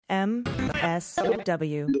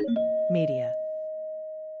MSW Media.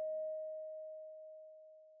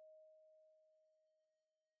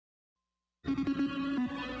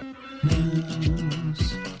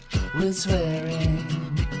 News with swearing.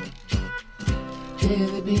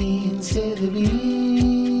 Daily beans, daily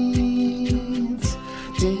beans.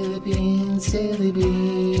 Daily beans, daily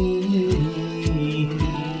beans.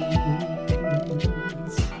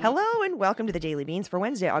 Hello and welcome to the Daily Beans for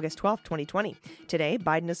Wednesday, August 12th, 2020. Today,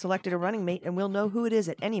 Biden has selected a running mate and we'll know who it is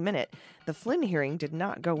at any minute. The Flynn hearing did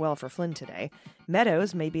not go well for Flynn today.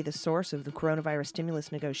 Meadows may be the source of the coronavirus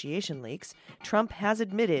stimulus negotiation leaks. Trump has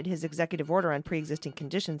admitted his executive order on pre-existing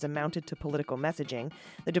conditions amounted to political messaging.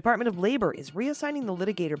 The Department of Labor is reassigning the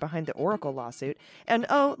litigator behind the Oracle lawsuit. And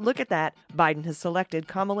oh, look at that, Biden has selected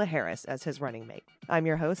Kamala Harris as his running mate. I'm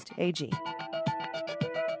your host, AG.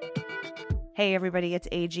 Hey everybody, it's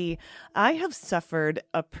AG. I have suffered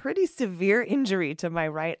a pretty severe injury to my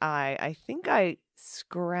right eye. I think I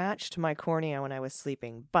scratched my cornea when I was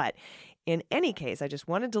sleeping, but in any case, I just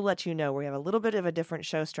wanted to let you know we have a little bit of a different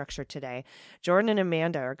show structure today. Jordan and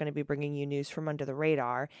Amanda are going to be bringing you news from under the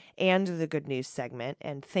radar and the good news segment,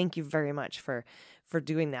 and thank you very much for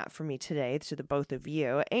doing that for me today, to the both of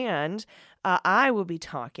you. And I will be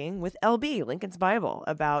talking with LB, Lincoln's Bible,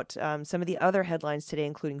 about some of the other headlines today,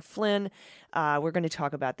 including Flynn. We're going to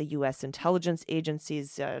talk about the U.S. intelligence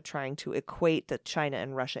agencies trying to equate the China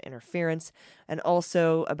and Russia interference, and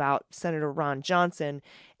also about Senator Ron Johnson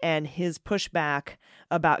and his pushback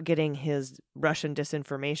about getting his Russian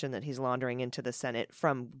disinformation that he's laundering into the Senate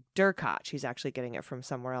from Derkach. He's actually getting it from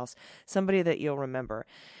somewhere else, somebody that you'll remember.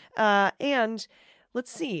 And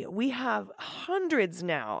let's see, we have hundreds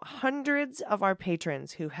of our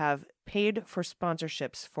patrons who have paid for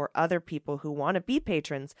sponsorships for other people who want to be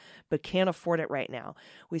patrons but can't afford it right now.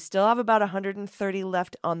 We still have about 130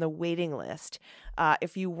 left on the waiting list.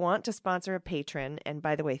 If you want to sponsor a patron, and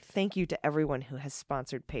by the way, thank you to everyone who has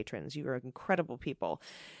sponsored patrons. You are incredible people.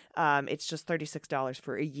 It's just $36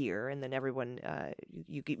 for a year, and then everyone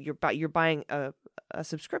you're buying a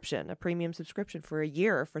subscription, a premium subscription for a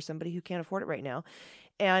year for somebody who can't afford it right now,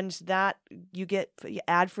 and that you get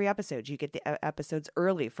ad-free episodes. You get the episodes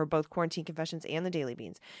early for both Quarantine Confessions and the Daily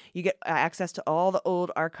Beans. You get access to all the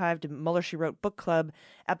old archived Mueller, She Wrote book club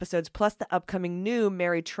episodes, plus the upcoming new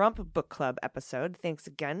Mary Trump book club episode. Thanks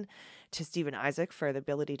again to Stephen Isaac for the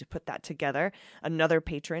ability to put that together. Another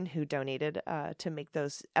patron who donated to make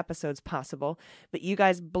those episodes possible. But you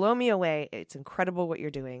guys blow me away. It's incredible what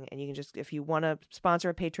you're doing. And you can just, if you want to sponsor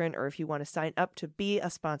a patron, or if you want to sign up to be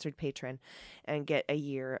a sponsored patron and get a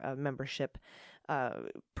year of membership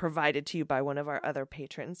provided to you by one of our other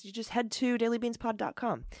patrons, you just head to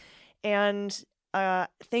dailybeanspod.com. And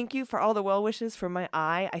thank you for all the well wishes for my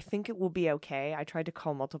eye. I think it will be okay. I tried to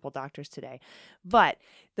call multiple doctors today. But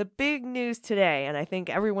the big news today, and I think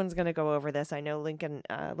everyone's going to go over this. I know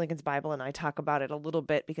Lincoln's Bible and I talk about it a little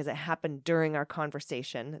bit because it happened during our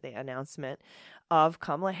conversation, the announcement of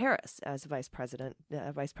Kamala Harris as vice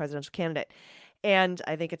presidential candidate. And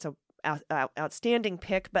I think it's a outstanding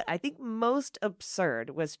pick, but I think most absurd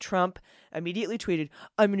was Trump immediately tweeted,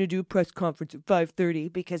 "I'm going to do a press conference at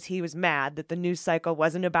 5:30," because he was mad that the news cycle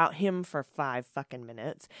wasn't about him for 5 fucking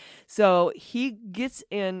minutes. So he gets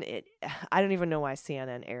in it. I don't even know why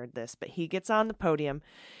CNN aired this, but he gets on the podium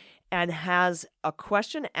and has a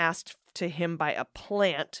question asked to him by a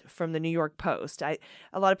plant from the New York Post. A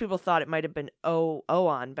lot of people thought it might have been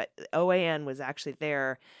OAN, but OAN was actually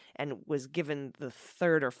there and was given the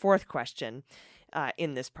third or fourth question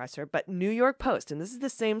in this presser. But New York Post, and this is the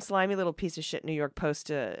same slimy little piece of shit New York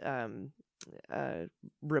Post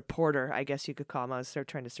reporter, I guess you could call him. I was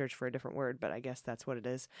trying to search for a different word, but I guess that's what it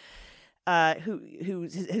is. Who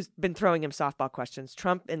has been throwing him softball questions.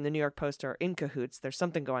 Trump and the New York Post are in cahoots. There's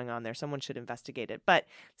something going on there. Someone should investigate it. But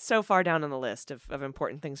so far down on the list of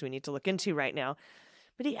important things we need to look into right now.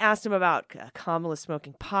 But he asked him about Kamala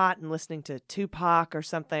smoking pot and listening to Tupac or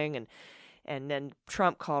something. And then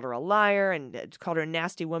Trump called her a liar and called her a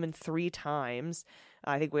nasty woman 3 times.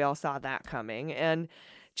 I think we all saw that coming. And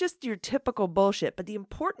just your typical bullshit. But the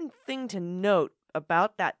important thing to note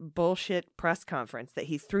about that bullshit press conference that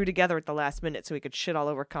he threw together at the last minute so he could shit all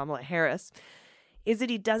over Kamala Harris is that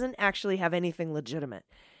he doesn't actually have anything legitimate.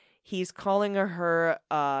 He's calling her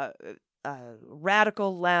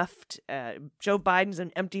radical left. Joe Biden's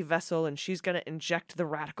an empty vessel and she's going to inject the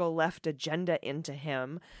radical left agenda into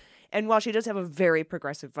him. And while she does have a very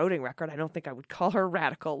progressive voting record, I don't think I would call her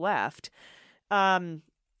radical left.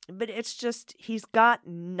 But it's just, he's got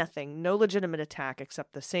nothing, no legitimate attack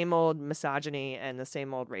except the same old misogyny and the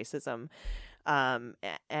same old racism.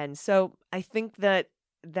 And so I think that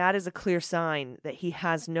that is a clear sign that he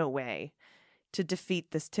has no way to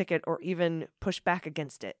defeat this ticket or even push back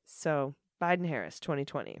against it. So Biden-Harris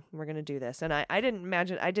 2020, we're going to do this. And I didn't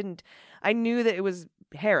imagine, I knew that it was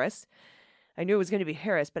Harris. I knew it was going to be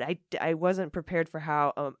Harris, but I wasn't prepared for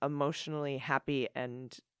how emotionally happy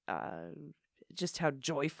and just how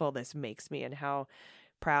joyful this makes me and how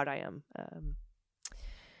proud I am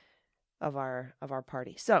of our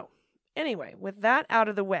party. So anyway, with that out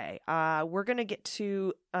of the way, we're going to get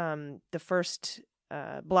to the first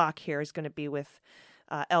block here is going to be with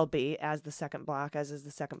LB as the second block, as is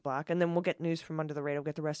the second block. And then we'll get news from under the radar. We'll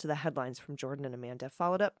get the rest of the headlines from Jordan and Amanda,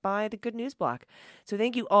 followed up by the good news block. So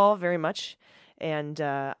thank you all very much. And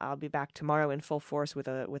I'll be back tomorrow in full force with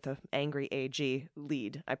a angry AG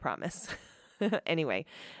lead, I promise. Anyway,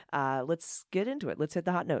 let's get into it. Let's hit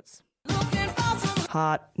the hot notes.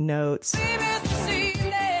 Hot notes.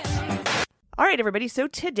 All right, everybody. So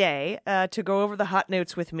today, to go over the hot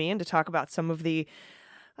notes with me and to talk about some of the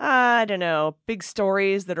big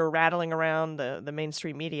stories that are rattling around the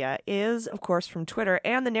mainstream media is, of course, from Twitter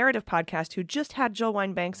and the Narrative Podcast, who just had Jill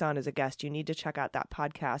Wine-Banks on as a guest. You need to check out that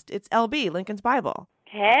podcast. It's LB, Lincoln's Bible.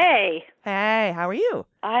 Hey. Hey, how are you?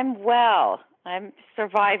 I'm well. I'm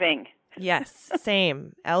surviving. Yes,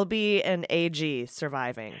 same. LB and AG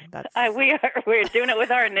surviving. That's we're doing it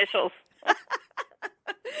with our initials.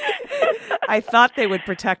 I thought they would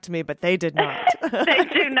protect me, but they did not. They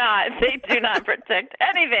do not. They do not protect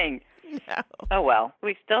anything. No. Oh, well.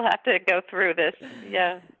 We still have to go through this.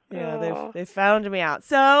 Yeah. Yeah, they found me out.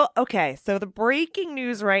 So, okay. So the breaking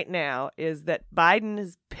news right now is that Biden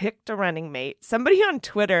has picked a running mate. Somebody on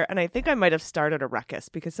Twitter, and I think I might have started a ruckus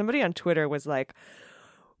because somebody on Twitter was like,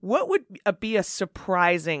 what would be a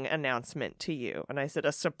surprising announcement to you? And I said,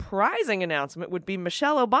 a surprising announcement would be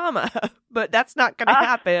Michelle Obama, but that's not going to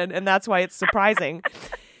happen, and that's why it's surprising.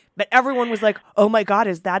 But everyone was like, oh, my God,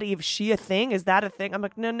 is she a thing? Is that a thing? I'm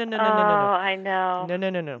like, no. Oh, I know.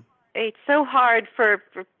 No. It's so hard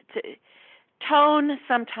tone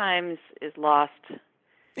sometimes is lost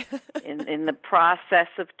in the process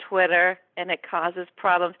of Twitter, and it causes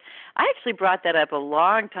problems. I actually brought that up a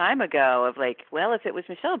long time ago of like, well, if it was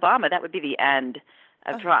Michelle Obama, that would be the end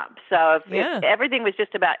of Trump. So if everything was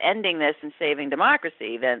just about ending this and saving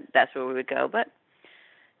democracy, then that's where we would go. But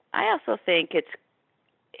I also think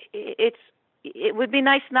it would be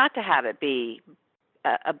nice not to have it be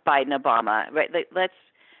a Biden-Obama, right? Like,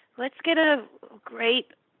 let's get a great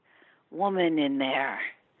woman in there.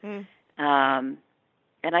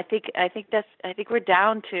 And I think we're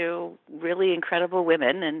down to really incredible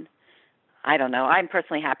women, and I don't know. I'm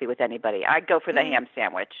personally happy with anybody. I'd go for the ham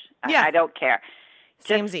sandwich. Yeah. I don't care.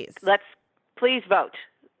 Samesies. Let's please vote.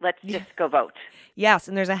 Let's just go vote. Yes,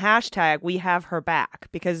 and there's a hashtag, we have her back,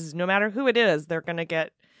 because no matter who it is, they're going to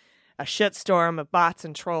get a shitstorm of bots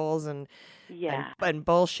and trolls and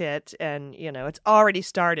bullshit. And, it's already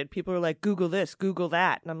started. People are like, Google this, Google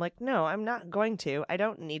that. And I'm like, no, I'm not going to. I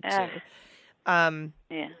don't need to. And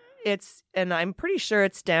I'm pretty sure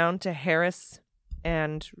it's down to Harris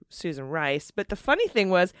and Susan Rice. But the funny thing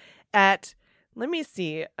was let me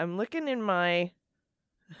see, I'm looking in my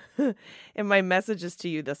in my messages to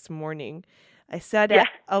you this morning. I said at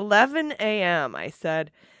 11 a.m., I said,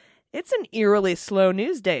 it's an eerily slow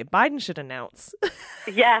news day. Biden should announce.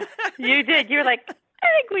 Yeah, you did. You're like, I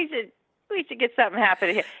think we should get something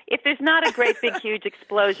happening here. If there's not a great big huge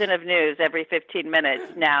explosion of news every 15 minutes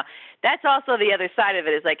now, that's also the other side of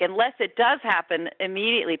it is like, unless it does happen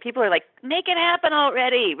immediately, people are like, make it happen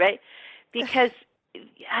already, right? Because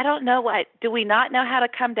I don't know do we not know how to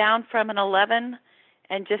come down from an 11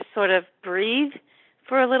 and just sort of breathe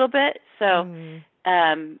for a little bit? So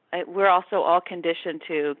we're also all conditioned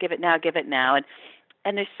to give it now.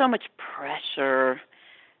 And there's so much pressure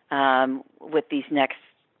with these next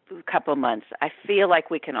couple of months. I feel like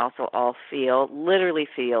we can also all literally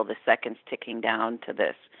feel the seconds ticking down to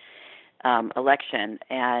this election,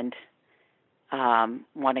 and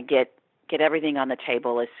want to get everything on the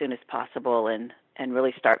table as soon as possible and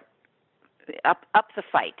really start up the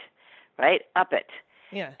fight, right? Up it.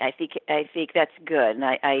 Yeah. I think that's good, and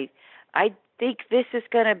I think this is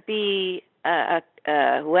going to be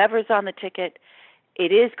whoever's on the ticket.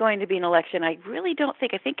 It is going to be an election. I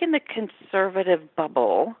think in the conservative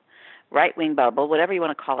bubble, right-wing bubble, whatever you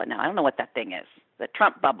want to call it now. I don't know what that thing is, the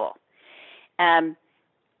Trump bubble.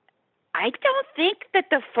 I don't think that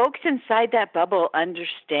the folks inside that bubble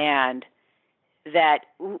understand that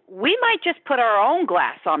we might just put our own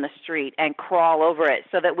glass on the street and crawl over it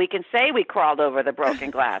so that we can say we crawled over the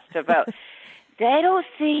broken glass to vote. They don't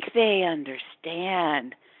think they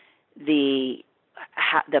understand the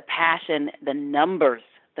passion, the numbers.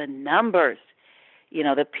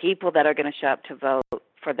 the people that are going to show up to vote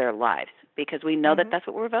for their lives, because we know that that's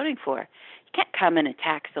what we're voting for. You can't come in and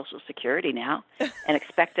tax Social Security now and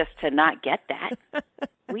expect us to not get that.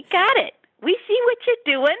 We got it. We see what you're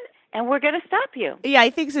doing, and we're going to stop you. Yeah,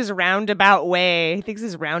 he thinks his roundabout way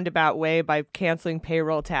by canceling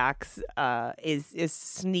payroll tax is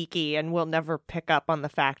sneaky, and we'll never pick up on the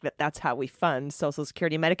fact that that's how we fund Social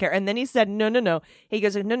Security and Medicare. And then he said, no. He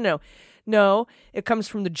goes, no, it comes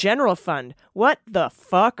from the general fund. What the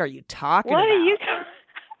fuck are you talking about? What are you talking?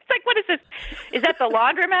 It's like, what is this? Is that the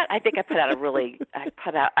laundromat? I think I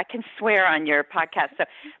can swear on your podcast, but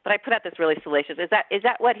I put out this really salacious. Is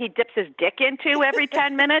that what he dips his dick into every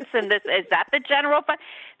 10 minutes? And is that the general fund?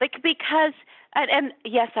 Like, because, and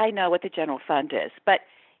yes, I know what the general fund is, but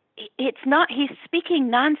it's not. He's speaking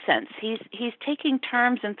nonsense. He's taking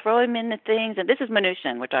terms and throwing them into things, and this is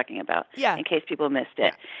Mnuchin we're talking about. Yeah. In case people missed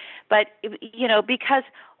it, but because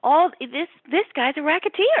all this guy's a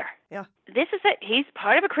racketeer. Yeah. This is it. He's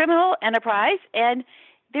part of a criminal enterprise, and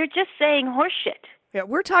they're just saying horse shit. Yeah,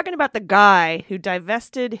 we're talking about the guy who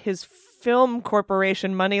divested his film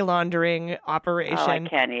corporation money laundering operation. Oh, I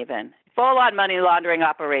can't even. Full-on money laundering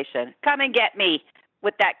operation. Come and get me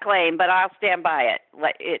with that claim, but I'll stand by it.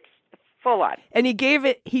 It's full on. And he gave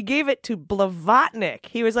it to Blavatnik.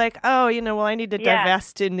 He was like, oh, I need to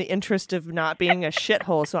divest in the interest of not being a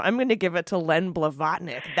shithole, so I'm going to give it to Len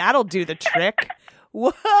Blavatnik. That'll do the trick.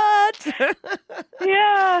 What?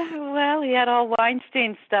 Yeah, well, he had all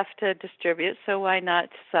Weinstein stuff to distribute, so why not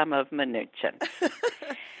some of Mnuchin?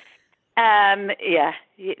 Yeah,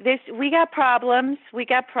 we got problems. We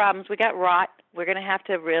got rot. We're going to have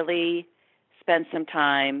to really spend some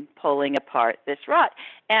time pulling apart this rot,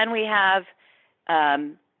 and we have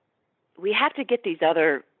to get these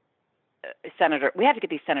other We have to get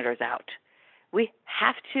these senators out. We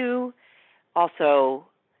have to also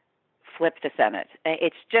flip the Senate.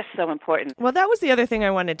 It's just so important. Well, that was the other thing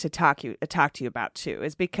I wanted to talk to you about too,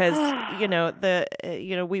 is because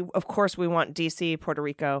we of course we want DC, Puerto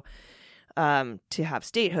Rico to have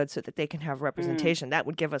statehood so that they can have representation. That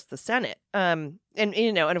would give us the Senate. And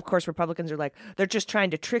of course Republicans are like, they're just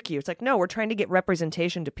trying to trick you. It's like, no, we're trying to get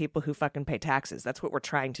representation to people who fucking pay taxes. That's what we're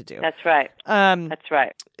trying to do. That's right. That's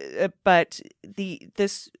right. But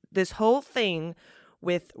this whole thing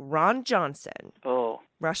with Ron Johnson. Oh.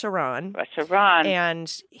 Russia Ron.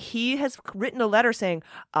 And he has written a letter saying,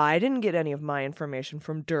 I didn't get any of my information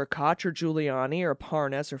from Derkach or Giuliani or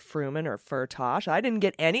Parnas or Fruman or Firtash. I didn't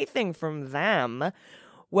get anything from them.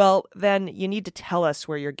 Well, then you need to tell us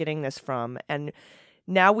where you're getting this from. And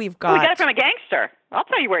now we got it from a gangster. I'll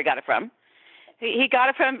tell you where he got it from. He got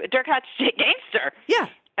it from Derkach gangster. Yeah.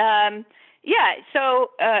 So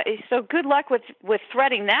good luck with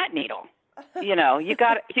threading that needle. You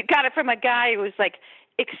got it from a guy who was like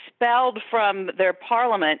expelled from their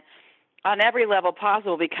parliament on every level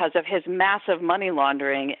possible because of his massive money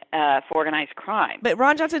laundering for organized crime. But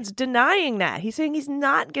Ron Johnson's denying that. He's saying he's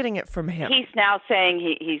not getting it from him. He's now saying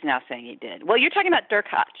he did. Well, you're talking about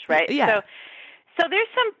Derkach, right? Yeah. So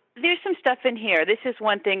there's some stuff in here. This is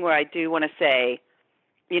one thing where I do want to say,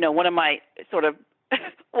 one of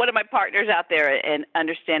my partners out there in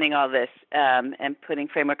understanding all this and putting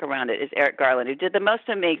framework around it is Eric Garland, who did the most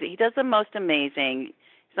amazing. He does the most amazing.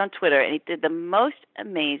 He's on Twitter, and he did the most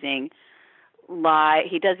amazing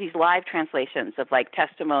he does these live translations of like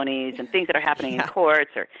testimonies and things that are happening in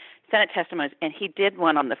courts or Senate testimonies. And he did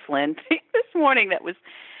one on the Flynn thing this morning that was,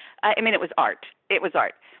 it was art. It was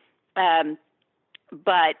art.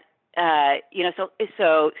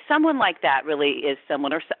 So someone like that really is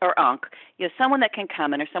someone, or Unc, someone that can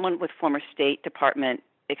come in, or someone with former State Department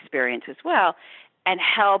experience as well, and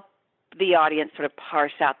help the audience sort of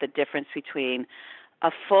parse out the difference between a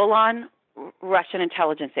full-on Russian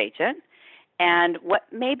intelligence agent and what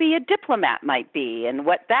maybe a diplomat might be, and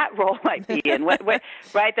what that role might be, and what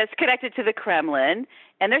right, that's connected to the Kremlin.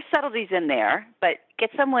 And there's subtleties in there, but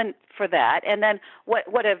get someone for that. And then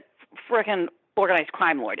what a frickin' organized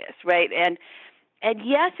crime lord is, right? And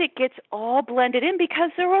yes, it gets all blended in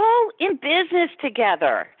because they're all in business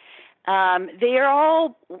together. They are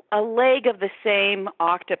all a leg of the same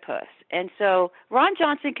octopus. And so Ron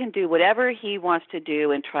Johnson can do whatever he wants to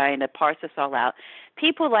do in trying to parse this all out.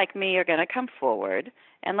 People like me are going to come forward,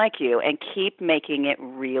 and like you, and keep making it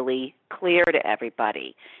really clear to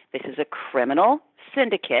everybody. This is a criminal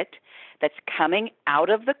syndicate that's coming out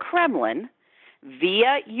of the Kremlin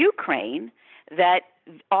via Ukraine, that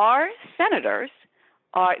our senators,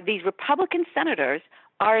 these Republican senators,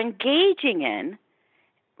 are engaging in,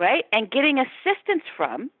 right, and getting assistance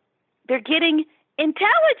from. They're getting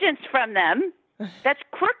intelligence from them that's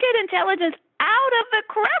crooked intelligence out of the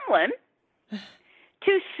Kremlin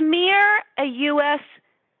to smear a U.S.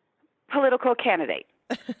 political candidate.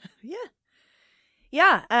 Yeah.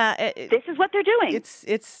 Yeah. This is what they're doing. It's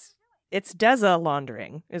DESA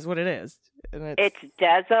laundering is what it is. And it's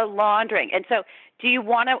DESA laundering. And so do you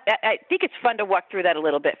want to, I think it's fun to walk through that a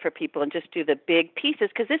little bit for people and just do the big pieces,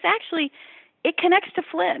 because this actually, it connects to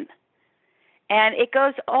Flynn. And it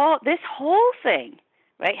goes this whole thing,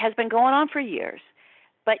 right, has been going on for years.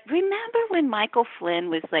 But remember when Michael Flynn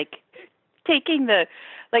was taking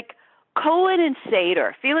Cohen and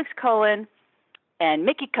Sater, Felix Cohen and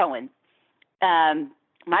Mickey Cohen,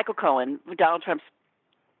 Michael Cohen, Donald Trump's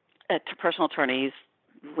personal attorneys,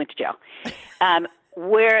 went to jail.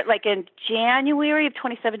 Where, in January of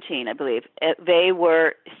 2017, I believe, they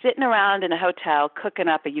were sitting around in a hotel cooking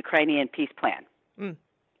up a Ukrainian peace plan. Mm.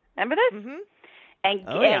 Remember this? Mm-hmm.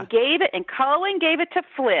 And gave it, and Cohen gave it to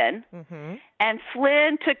Flynn, mm-hmm. and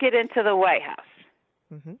Flynn took it into the White House.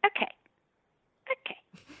 Mm-hmm. Okay.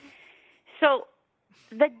 So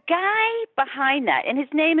the guy behind that, and his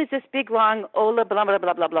name is this big, long, Ola, blah, blah,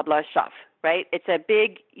 blah, blah, blah, blah, Shov, right? It's a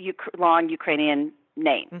big, long Ukrainian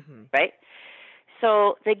name, mm-hmm. right?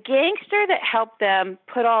 So the gangster that helped them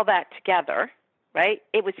put all that together, right,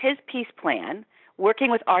 it was his peace plan,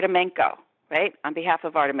 working with Artemenko, right, on behalf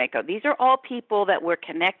of Artemenko. These are all people that were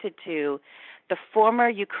connected to the former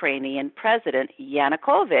Ukrainian president,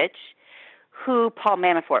 Yanukovych, who Paul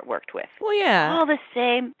Manafort worked with. Well, yeah. All the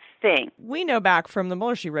same thing. We know back from the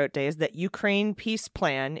Mueller, she wrote days that Ukraine peace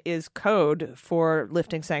plan is code for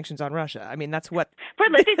lifting sanctions on Russia. I mean, that's what for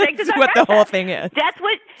lifting sanctions on what Russia. The whole thing is. That's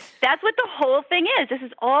what the whole thing is. This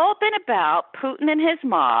has all been about Putin and his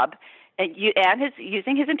mob, and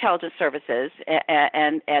using his intelligence services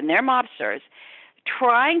and their mobsters,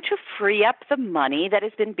 trying to free up the money that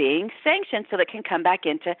has been being sanctioned so that it can come back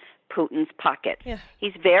into Putin's pocket. Yeah.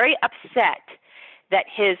 He's very upset that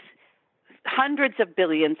his hundreds of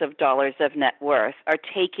billions of dollars of net worth are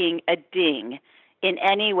taking a ding in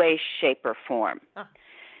any way, shape, or form. Huh.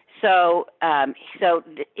 So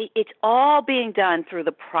it's all being done through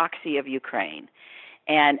the proxy of Ukraine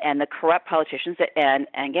and the corrupt politicians and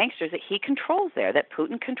gangsters that he controls there, that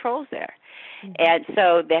Putin controls there. Mm-hmm. And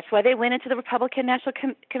so that's why they went into the Republican National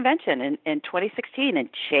Convention in 2016 and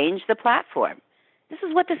changed the platform. This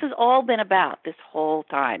is what this has all been about this whole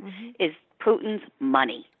time, mm-hmm. is Putin's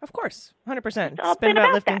money. Of course, 100%. It's been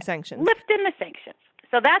about lifting sanctions. Lifting the sanctions.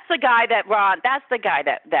 So that's the guy that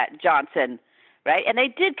Johnson, right? And they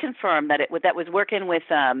did confirm that that was working with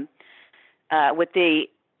the,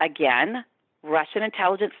 again, Russian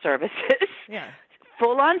intelligence services, yeah.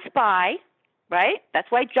 Full-on spy, right?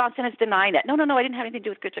 That's why Johnson is denying that. No, I didn't have anything to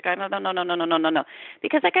do with Kuchik. No.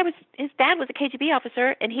 Because that guy his dad was a KGB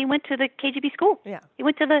officer, and he went to the KGB school. Yeah. He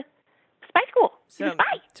went to the spy school. He was a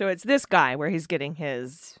spy. So it's this guy where he's getting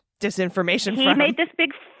his disinformation from. He made this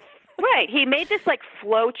big, right, he made this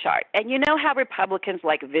flow chart. And you know how Republicans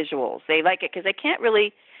like visuals. They like it because they can't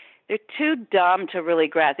really, they're too dumb to really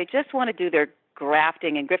grasp. They just want to do their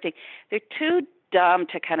grafting and grifting. They're too dumb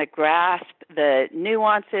to kind of grasp the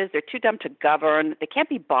nuances. They're too dumb to govern. They can't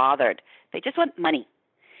be bothered. They just want money.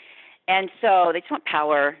 And so they just want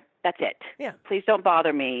power. That's it. Yeah. Please don't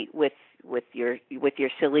bother me with your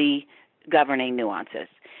silly governing nuances.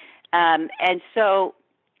 And so,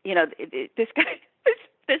 this guy,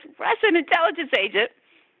 this Russian intelligence agent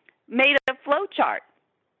made a flow chart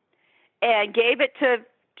and gave it to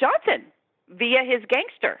Johnson via his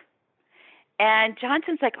gangster. And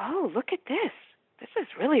Johnson's like, oh, look at this.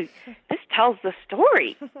 This tells the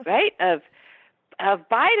story, right, of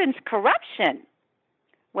Biden's corruption.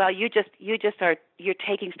 Well, you're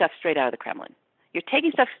taking stuff straight out of the Kremlin. You're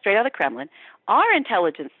taking stuff straight out of the Kremlin. Our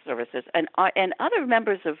intelligence services and other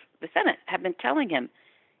members of the Senate have been telling him,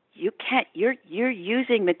 you can't. You're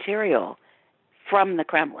using material from the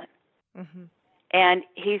Kremlin. Mm-hmm. And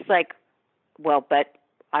he's like, well, but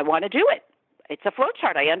I want to do it. It's a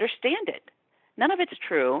flowchart. I understand it. None of it's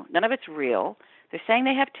true. None of it's real. They're saying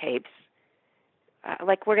they have tapes.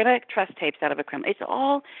 We're going to trust tapes out of a Kremlin. It's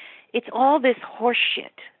all this horse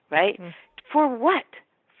shit, right? Mm. For what?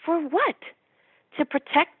 For what? To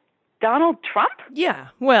protect Donald Trump? Yeah,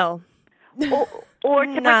 well. or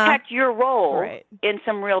to protect your role in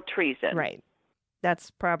some real treason. Right.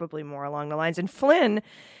 That's probably more along the lines. And Flynn,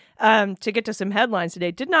 to get to some headlines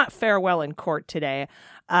today, did not fare well in court today.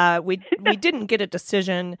 We didn't get a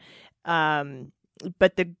decision,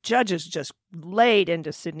 but the judges just laid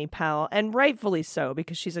into Sidney Powell, and rightfully so,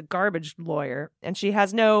 because she's a garbage lawyer and she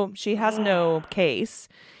has no case.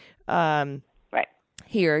 Right.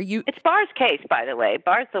 here. It's Barr's case, by the way.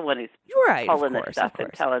 Barr's the one who's pulling this stuff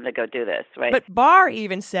and telling him to go do this, right? But Barr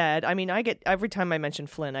even said, I mean, I get, every time I mention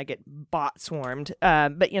Flynn, I get bot swarmed.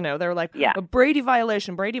 But, you know, they're like, a Brady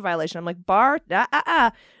violation. I'm like, Barr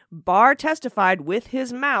testified with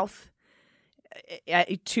his mouth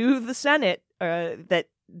to the Senate that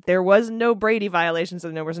there was no Brady violations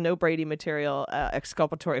and there was no Brady material,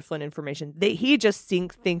 exculpatory Flynn information. He just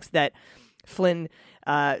thinks that Flynn's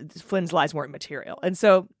lies weren't material. And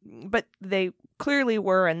so, but they clearly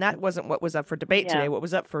were, and that wasn't what was up for debate today. What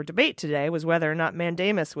was up for debate today was whether or not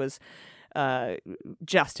mandamus was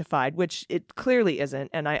justified, which it clearly isn't.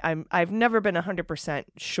 And I've never been 100%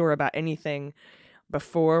 sure about anything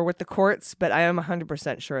before with the courts, but I am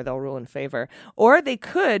 100% sure they'll rule in favor. Or they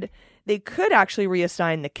could actually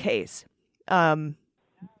reassign the case.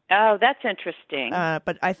 Oh, that's interesting.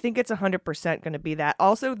 But I think it's 100% going to be that.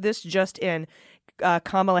 Also, this just in,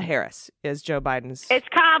 Kamala Harris is Joe Biden's. It's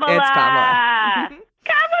Kamala.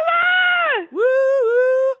 Kamala. Woo!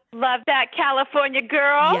 Love that California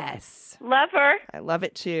girl. Yes. Love her. I love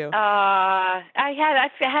it too. I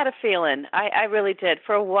had a feeling. I really did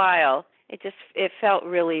for a while. It felt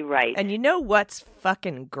really right. And you know what's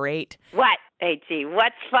fucking great? What, AG?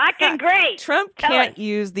 What's fucking great? Trump can't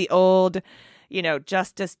use the old, you know,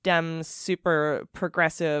 Justice Dems, super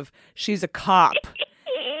progressive, she's a cop.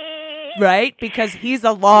 Right? Because he's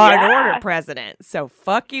a law and order president. So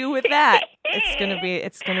fuck you with that. It's gonna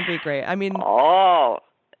be great. I mean,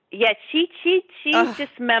 yeah, she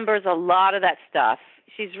dismembers a lot of that stuff.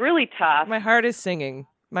 She's really tough. My heart is singing.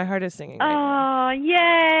 Right now.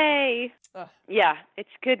 Yay! Yeah, it's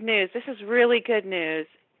good news. This is really good news.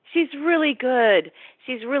 She's really good.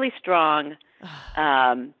 She's really strong.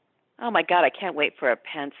 Oh my God, I can't wait for a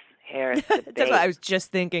Pence-Harris debate. That's what I was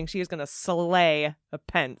just thinking. She is going to slay a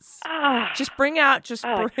Pence. Just bring out, it's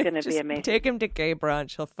going to be amazing. Take him to gay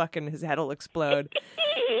brunch. His head will explode.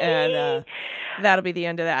 And that'll be the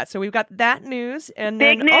end of that. So we've got that news. And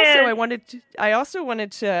Big then news. I also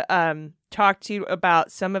wanted to talk to you about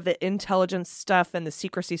some of the intelligence stuff and the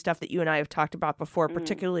secrecy stuff that you and I have talked about before,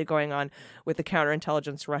 particularly going on with the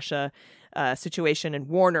counterintelligence Russia situation and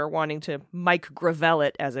Warner wanting to Mike Gravel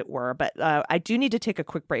it, as it were. But I do need to take a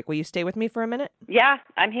quick break. Will you stay with me for a minute? Yeah,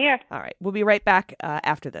 I'm here. All right. We'll be right back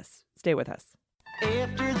after this. Stay with us.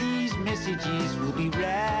 After these messages, we'll be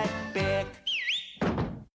right back.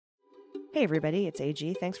 Hey everybody, it's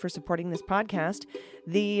AG. Thanks for supporting this podcast.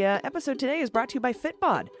 The episode today is brought to you by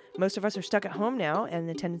Fitbod. Most of us are stuck at home now, and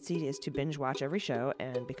the tendency is to binge watch every show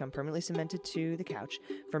and become permanently cemented to the couch.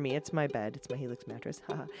 For me, it's my bed. It's my Helix mattress.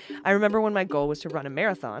 I remember when my goal was to run a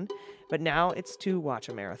marathon, but now it's to watch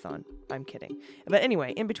a marathon. I'm kidding. But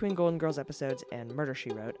anyway, in between Golden Girls episodes and Murder, She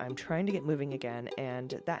Wrote, I'm trying to get moving again,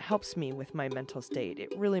 and that helps me with my mental state.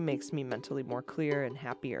 It really makes me mentally more clear and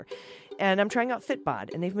happier. And I'm trying out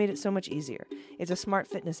Fitbod, and they've made it so much easier. It's a smart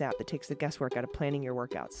fitness app that takes the guesswork out of planning your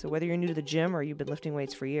workouts. So whether you're new to the gym or you've been lifting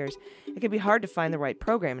weights for years, it can be hard to find the right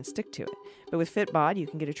program and stick to it. But with Fitbod, you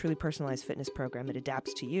can get a truly personalized fitness program that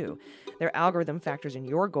adapts to you. Their algorithm factors in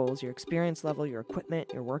your goals, your experience level, your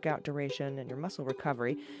equipment, your workout duration, and your muscle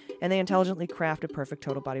recovery, and they intelligently craft a perfect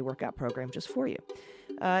total body workout program just for you.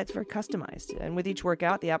 It's very customized, and with each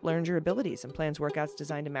workout, the app learns your abilities and plans workouts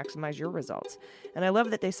designed to maximize your results. And I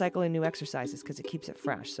love that they cycle in new exercises because it keeps it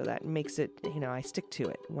fresh, so that makes it, I stick to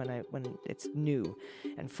it when it's new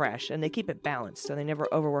and fresh, and they keep it balanced, so they never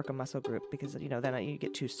overwork a muscle group because, then you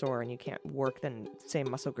get too sore and you can't work the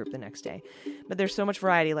same muscle group the next day. But there's so much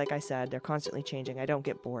variety, like I said, they're constantly changing. I don't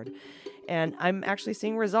get bored. And I'm actually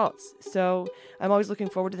seeing results. So I'm always looking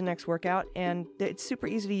forward to the next workout, and it's super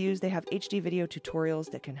easy to use. They have HD video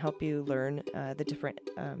tutorials that can help you learn the different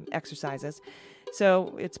exercises.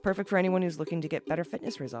 So it's perfect for anyone who's looking to get better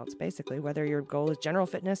fitness results, basically, whether your goal is general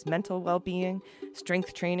fitness, mental well-being,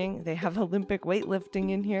 strength training. They have Olympic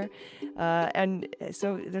weightlifting in here. And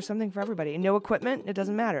so there's something for everybody. No equipment, it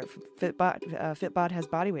doesn't matter. Fitbod has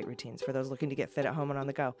body weight routines for those looking to get fit at home and on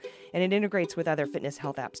the go. And it integrates with other fitness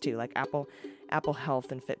health apps too, like Apple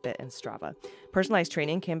Health and Fitbit and Strava. Personalized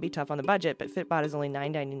training can be tough on the budget, but Fitbod is only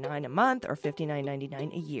 $9.99 a month or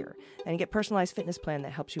 $59.99 a year. And you get a personalized fitness plan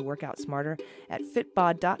that helps you work out smarter at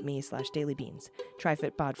fitbod.me/dailybeans. Try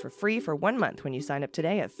Fitbod for free for 1 month when you sign up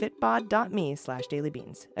today at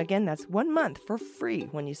fitbod.me/dailybeans. Again, that's 1 month for free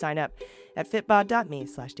when you sign up at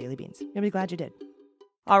fitbod.me/dailybeans. You'll be glad you did.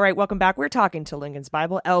 All right, welcome back. We're talking to Lincoln's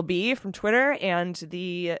Bible, LB from Twitter, and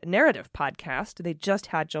the Narrative podcast. They just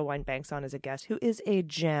had Jill Wine-Banks on as a guest, who is a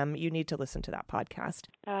gem. You need to listen to that podcast.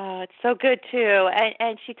 It's so good, too.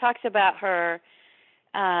 And she talks about her,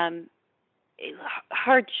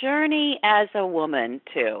 her journey as a woman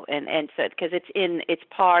too, and so because it's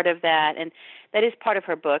part of that, and that is part of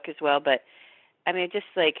her book as well. But I mean, just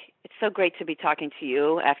like it's so great to be talking to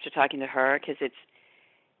you after talking to her, because it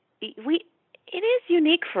is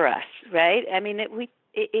unique for us, right? I mean,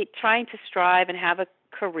 trying to strive and have a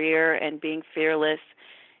career and being fearless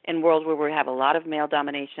in a world where we have a lot of male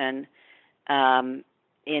domination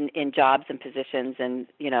in jobs and positions, and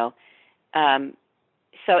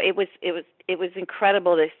so it was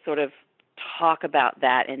incredible to sort of talk about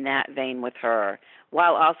that in that vein with her,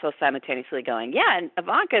 while also simultaneously going, yeah, and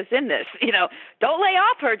Ivanka's in this, don't lay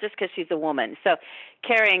off her just because she's a woman. So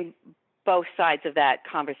carrying both sides of that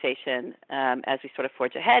conversation as we sort of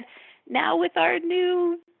forge ahead. Now with our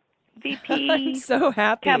new VP, I'm so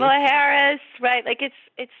happy, Kamala Harris, right? Like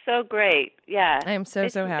it's so great. Yeah, I am so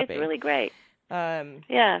happy. It's really great.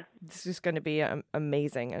 Yeah, this is going to be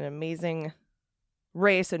amazing, an amazing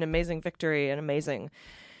race, an amazing victory, an amazing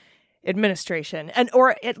administration,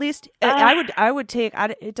 or at least I would take.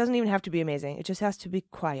 It doesn't even have to be amazing. It just has to be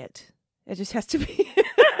quiet. It just has to be.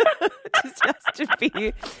 It just has to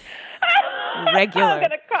be regular. I'm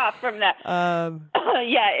gonna cough from that.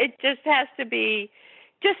 Yeah, it just has to be.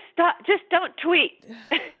 Just stop. Just don't tweet.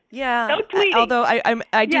 Yeah. Don't tweet. Although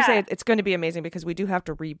I do say it's going to be amazing, because we do have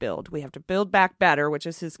to rebuild. We have to build back better, which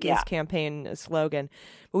is his campaign slogan.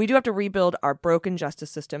 But we do have to rebuild our broken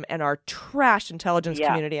justice system and our trash intelligence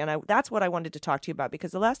community. And that's what I wanted to talk to you about,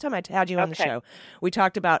 because the last time I had you on the show, we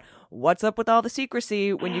talked about what's up with all the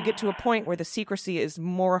secrecy when you get to a point where the secrecy is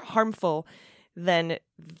more harmful than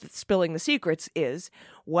spilling the secrets is.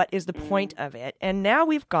 What is the point of it? And now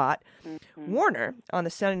we've got Warner on the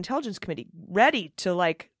Senate Intelligence Committee ready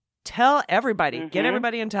to tell everybody, get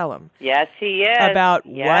everybody and tell them. Yes, he is. About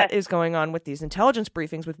what is going on with these intelligence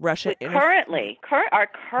briefings with Russia. Our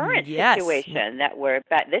current situation that we're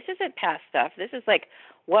at. This isn't past stuff. This is like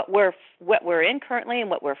what we're in currently and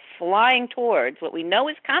what we're flying towards, what we know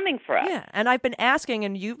is coming for us. Yeah, and I've been asking,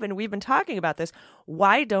 and we've been talking about this.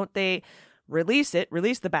 Why don't they release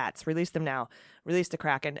the bats, release them now, release the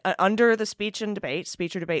Kraken under the speech or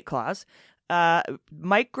debate clause?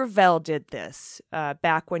 Mike Gravel did this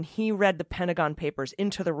back when he read the Pentagon Papers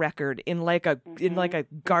into the record in a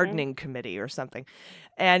gardening committee or something,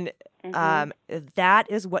 and that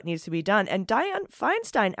is what needs to be done. And Dianne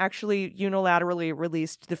Feinstein actually unilaterally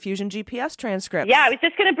released the Fusion GPS transcript. Yeah, I was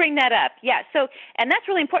just going to bring that up. Yeah, so and that's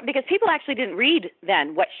really important, because people actually didn't read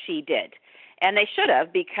then what she did. And they should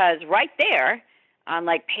have, because right there on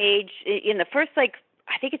page in the first I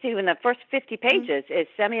think it's even the first 50 pages is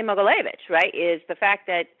Semyon Mogilevich, right? Is the fact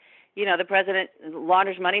that the president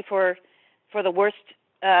launders money for the worst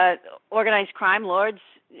organized crime lords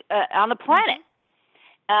on the planet.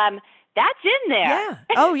 That's in there. Yeah.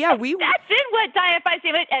 Oh yeah, that's in what Dianne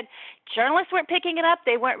Feinstein, and journalists weren't picking it up.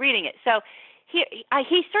 They weren't reading it. So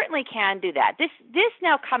he certainly can do that. This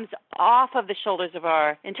now comes off of the shoulders of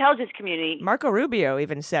our intelligence community. Marco Rubio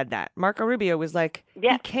even said that. Marco Rubio was like,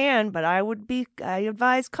 he can, but I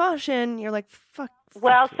advise caution. You're like, fuck.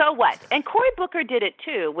 Well, so what? And Cory Booker did it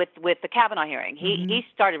too with the Kavanaugh hearing. He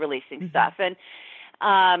started releasing stuff, and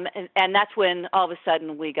that's when all of a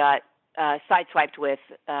sudden we got sideswiped with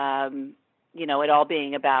it all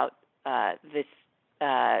being about this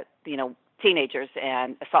teenagers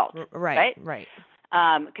and assault. Right.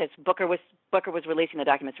 Because Booker was releasing the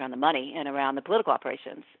documents around the money and around the political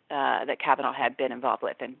operations that Kavanaugh had been involved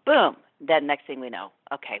with, and boom, then next thing we know,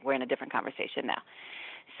 okay, we're in a different conversation now.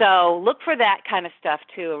 So look for that kind of stuff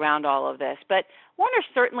too around all of this. But Warner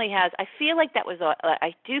certainly has. I do feel like that was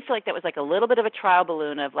like a little bit of a trial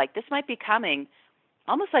balloon of this might be coming,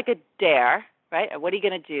 almost like a dare, right? Or what are you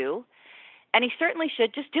going to do? And he certainly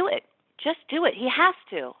should just do it. Just do it. He has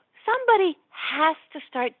to. Somebody has to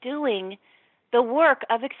start doing the work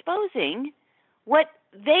of exposing what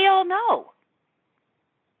they all know.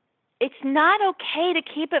 It's not okay to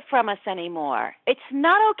keep it from us anymore. It's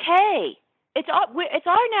not okay. It's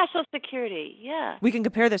our national security. Yeah. We can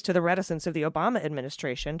compare this to the reticence of the Obama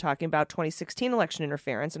administration talking about 2016 election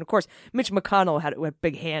interference. And of course, Mitch McConnell had a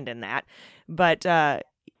big hand in that. But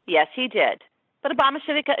yes, he did. But Obama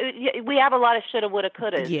should have. We have a lot of shoulda, woulda,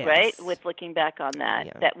 couldas, right? With looking back on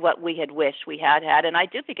that, that what we had wished we had, and I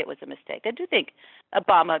do think it was a mistake. I do think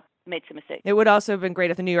Obama made some mistakes. It would also have been great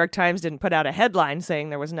if the New York Times didn't put out a headline saying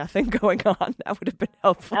there was nothing going on. That would have been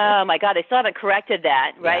helpful. Oh my God, they still haven't corrected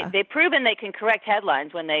that, right? Yeah. They've proven they can correct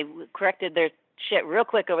headlines when they corrected their shit real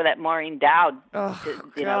quick over that Maureen Dowd,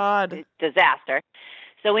 disaster.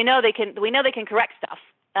 So we know they can. We know they can correct stuff.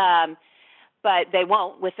 But they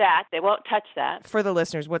won't with that. They won't touch that. For the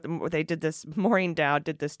listeners, what they did this, Maureen Dowd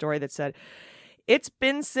did this story that said, it's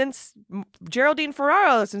been since Geraldine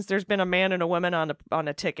Ferraro since there's been a man and a woman on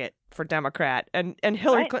a ticket for Democrat. And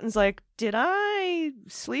Hillary Clinton's like, did I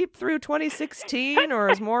sleep through 2016 or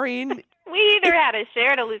is Maureen? We either had a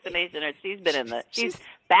shared hallucination or she's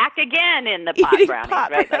back again in the pot brownies,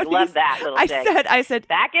 right? I love that little thing. I said,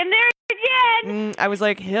 back in there again. I was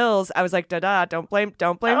like, Hills. I was like, don't blame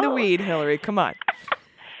the weed, Hillary. Come on.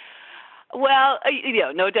 Well,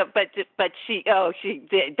 no doubt, but she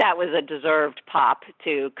did. That was a deserved pop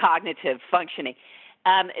to cognitive functioning.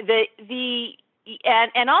 And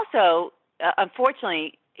also,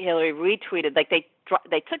 unfortunately, Hillary retweeted, like they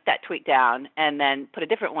took that tweet down and then put a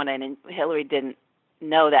different one in, and Hillary didn't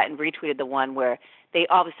know that and retweeted the one where they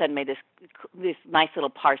all of a sudden made this nice little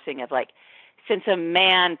parsing of like, since a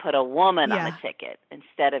man put a woman on a ticket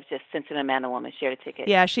instead of just since a man and a woman shared a ticket.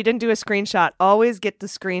 Yeah, she didn't do a screenshot. Always get the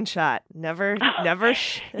screenshot. Never.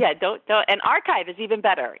 Yeah, don't. And archive is even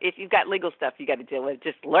better. If you've got legal stuff you got to deal with,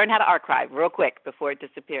 just learn how to archive real quick before it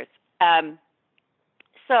disappears.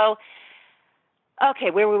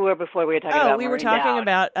 Okay, where we were before we were talking about we were talking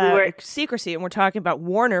about secrecy, and we're talking about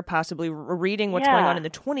Warner possibly reading what's going on in the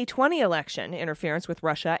 2020 election, interference with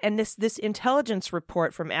Russia, and this intelligence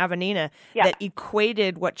report from Avenina that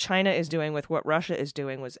equated what China is doing with what Russia is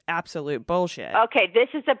doing was absolute bullshit. Okay, this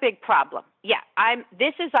is a big problem. Yeah, I'm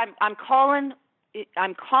calling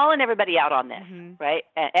everybody out on this, right?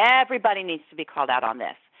 And everybody needs to be called out on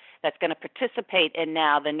this. That's going to participate in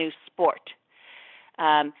now the new sport.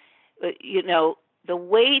 The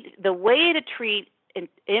way to treat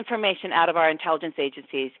information out of our intelligence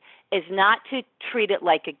agencies is not to treat it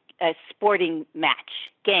like a sporting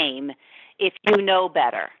match game if you know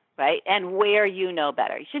better, right? And where you know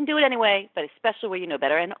better. You shouldn't do it anyway, but especially where you know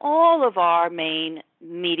better. And all of our main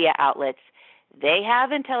media outlets, they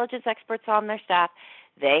have intelligence experts on their staff.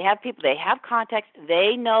 They have people, they have context.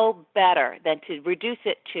 They know better than to reduce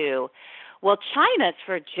it to, well, China's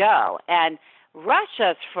for Joe and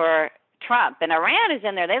Russia's for Trump, and Iran is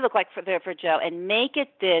in there. They look like they're for Joe, and make it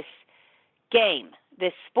this game,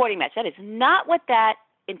 this sporting match. That is not what that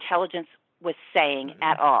intelligence was saying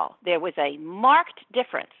at all. There was a marked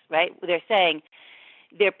difference, right? They're saying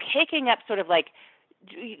they're picking up sort of like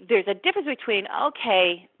there's a difference between,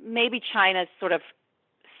 okay, maybe China's sort of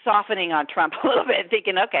softening on Trump a little bit,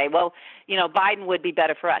 thinking, okay, well, Biden would be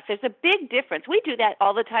better for us. There's a big difference. We do that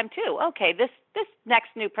all the time too. Okay, this next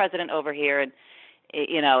new president over here and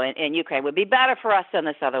in Ukraine would be better for us than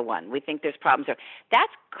this other one. We think there's problems there.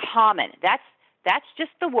 That's common. That's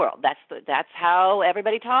just the world. That's how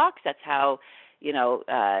everybody talks. That's how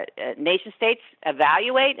nation states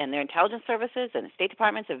evaluate, and their intelligence services and the State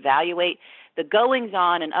Departments evaluate the goings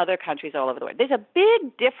on in other countries all over the world. There's a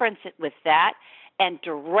big difference with that and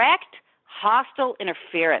direct hostile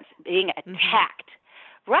interference, being attacked.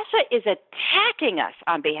 Russia is attacking us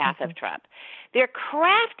on behalf of Trump. They're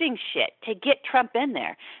crafting shit to get Trump in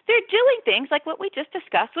there. They're doing things like what we just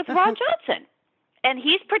discussed with Ron Johnson. And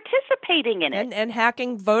he's participating in it. And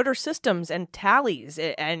hacking voter systems and tallies.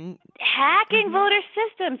 And hacking voter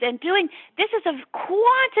systems and doing – this is a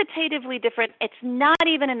quantitatively different – it's not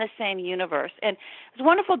even in the same universe. And it's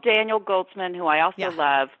wonderful Daniel Goldsman, who I also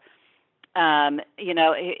love.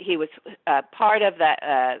 He was part of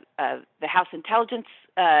the House Intelligence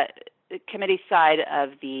Committee side of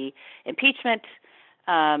the impeachment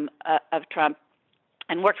of Trump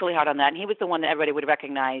and worked really hard on that. And he was the one that everybody would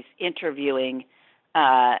recognize interviewing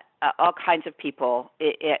all kinds of people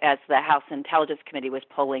as the House Intelligence Committee was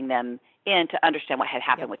polling them in to understand what had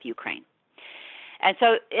happened with Ukraine. And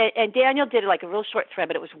so, and Daniel did like a real short thread,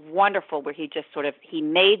 but it was wonderful where he just he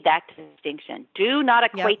made that distinction. Do not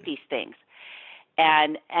equate these things.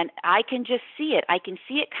 And I can just see it. I can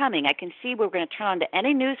see it coming. I can see we're going to turn on to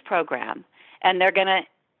any news program, and they're going to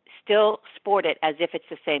still sport it as if it's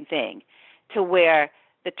the same thing, to where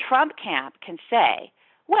the Trump camp can say,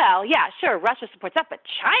 well, yeah, sure, Russia supports us, but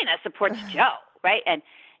China supports Joe, right? And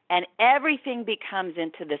everything becomes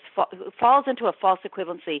into this, falls into a false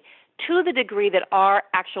equivalency to the degree that our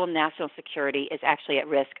actual national security is actually at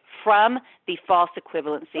risk from the false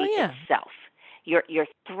equivalency itself. You're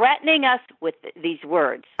threatening us with these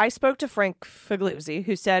words. I spoke to Frank Figliuzzi,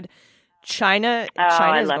 who said China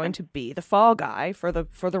is going to be the fall guy for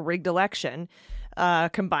the rigged election,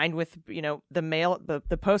 combined with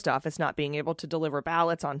the post office not being able to deliver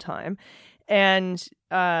ballots on time, and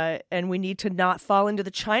we need to not fall into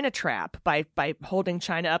the China trap by holding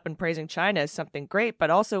China up and praising China as something great, but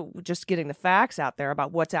also just getting the facts out there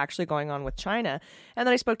about what's actually going on with China. And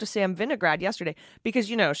then I spoke to Sam Vinograd yesterday because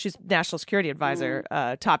she's national security advisor,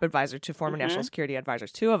 top advisor to former national security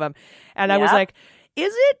advisors, two of them, and I was like,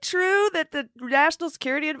 is it true that the National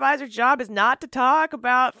Security Advisor's job is not to talk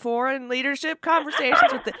about foreign leadership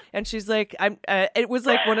conversations with the, and she's like, it was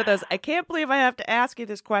like one of those, I can't believe I have to ask you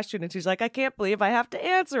this question. And she's like, I can't believe I have to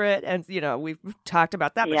answer it. And, we've talked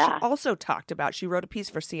about that, but she also talked about, she wrote a piece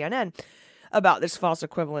for CNN about this false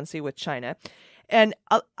equivalency with China. And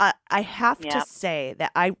I have to say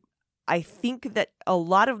that I think that a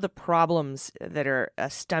lot of the problems that are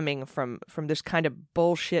stemming from this kind of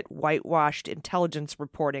bullshit, whitewashed intelligence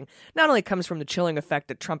reporting not only comes from the chilling effect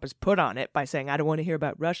that Trump has put on it by saying, I don't want to hear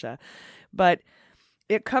about Russia, but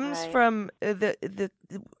it comes from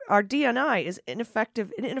our DNI is an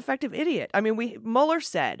ineffective idiot. I mean, Mueller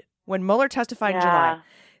said, when Mueller testified in July,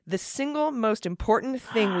 the single most important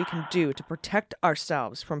thing we can do to protect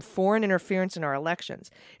ourselves from foreign interference in our elections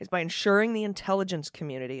is by ensuring the intelligence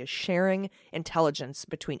community is sharing intelligence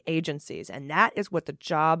between agencies. And that is what the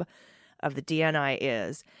job of the DNI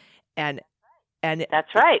is. And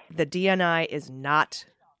that's right. The DNI is not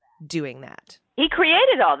doing that. He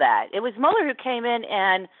created all that. It was Mueller who came in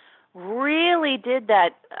and really did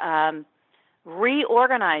that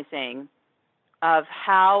reorganizing of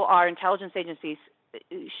how our intelligence agencies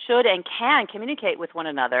should and can communicate with one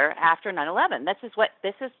another after 9/11. This is what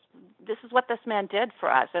this man did for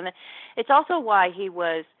us, and it's also why he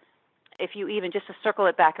was. If you even just to circle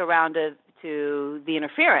it back around to the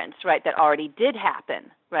interference, right, that already did happen,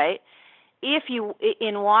 right? If you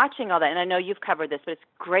in watching all that, and I know you've covered this, but it's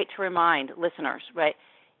great to remind listeners, right?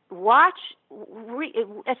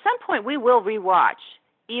 At some point we will rewatch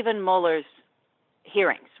even Mueller's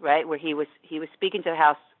hearings, right, where he was speaking to the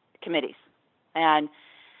House committees. And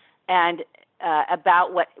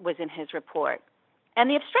about what was in his report. And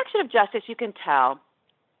the obstruction of justice, you can tell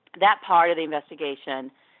that part of the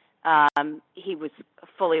investigation, he was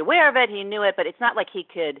fully aware of it, he knew it, but it's not like he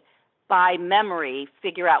could, by memory,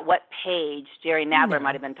 figure out what page Jerry Nadler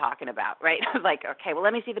might have been talking about, right? Like, okay, well,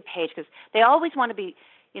 let me see the page, because they always want to be,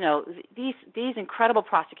 these incredible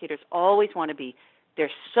prosecutors always want to be, they're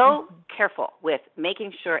so careful with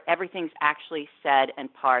making sure everything's actually said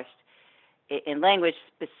and parsed in language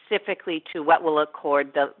specifically to what will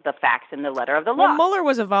accord the facts in the letter of the law. Well, Mueller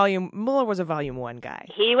was a volume 1 guy.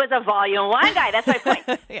 He was a volume 1 guy. That's my point.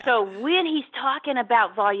 So when he's talking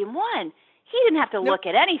about volume 1, he didn't have to look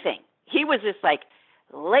at anything. He was just like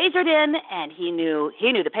lasered in, and he knew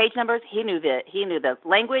the page numbers, he knew the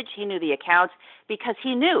language, he knew the accounts, because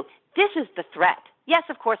he knew this is the threat. Yes,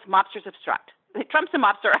 of course, mobsters obstruct. Trump's a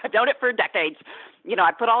mobster. I've known it for decades.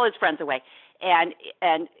 I put all his friends away. And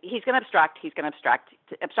he's going to obstruct.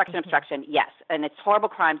 Obstruction, yes. And it's horrible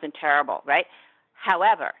crimes and terrible, right?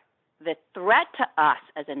 However, the threat to us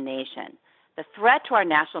as a nation, the threat to our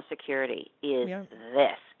national security is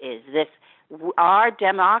this. Our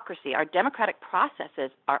democracy, our democratic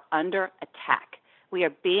processes are under attack. We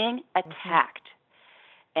are being attacked.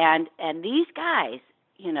 And these guys,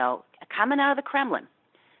 coming out of the Kremlin,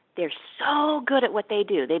 they're so good at what they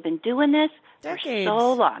do. They've been doing this for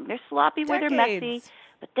so long. They're sloppy where they're messy,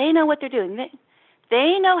 but they know what they're doing.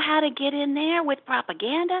 They know how to get in there with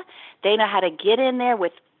propaganda. They know how to get in there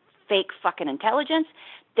with fake fucking intelligence.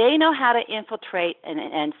 They know how to infiltrate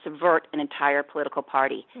and subvert an entire political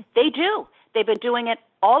party. They do. They've been doing it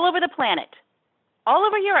all over the planet, all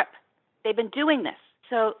over Europe. They've been doing this.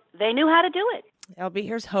 So they knew how to do it. LB,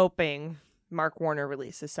 here's hoping Mark Warner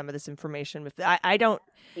releases some of this information. I don't.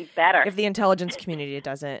 He better. If the intelligence community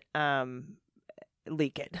doesn't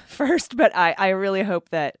leak it first, but I really hope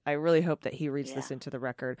that he reads this into the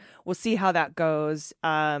record. We'll see how that goes.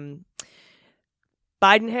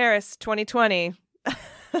 Biden-Harris 2020.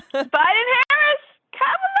 Biden-Harris,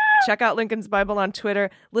 Kamala. Check out Lincoln's Bible on Twitter.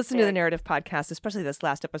 Listen to the Narrative podcast, especially this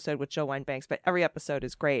last episode with Jill Wine-Banks. But every episode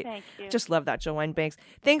is great. Thank you. Just love that, Jill Wine-Banks.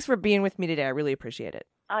 Thanks for being with me today. I really appreciate it.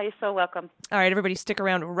 Oh, you're so welcome. All right, everybody, stick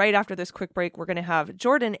around. Right after this quick break, we're going to have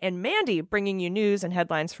Jordan and Mandy bringing you news and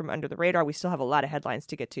headlines from under the radar. We still have a lot of headlines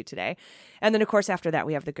to get to today. And then, of course, after that,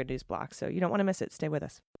 we have the good news block. So you don't want to miss it. Stay with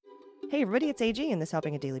us. Hey everybody, it's AG, and this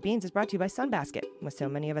Helping of Daily Beans is brought to you by Sunbasket. With so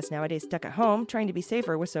many of us nowadays stuck at home, trying to be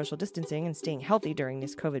safer with social distancing and staying healthy during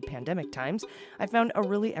these COVID pandemic times, I found a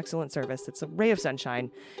really excellent service that's a ray of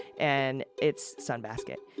sunshine, and it's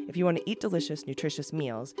Sunbasket. If you want to eat delicious, nutritious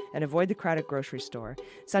meals and avoid the crowded grocery store,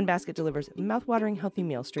 Sunbasket delivers mouthwatering healthy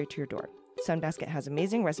meals straight to your door. Sunbasket has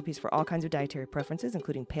amazing recipes for all kinds of dietary preferences,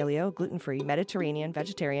 including paleo, gluten-free, Mediterranean,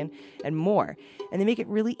 vegetarian, and more. And they make it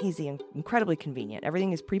really easy and incredibly convenient.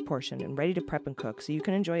 Everything is pre-portioned and ready to prep and cook, so you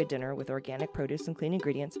can enjoy a dinner with organic produce and clean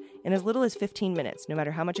ingredients in as little as 15 minutes, no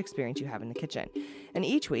matter how much experience you have in the kitchen. And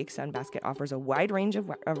each week, Sunbasket offers a wide range of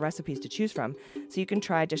recipes to choose from, so you can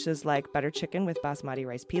try dishes like butter chicken with basmati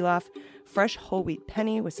rice pilaf, fresh whole wheat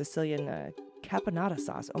penne with Sicilian caponata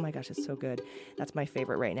sauce. Oh my gosh, it's so good. That's my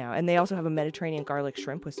favorite right now. And they also have a Mediterranean garlic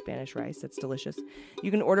shrimp with Spanish rice. That's delicious.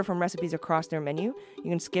 You can order from recipes across their menu. You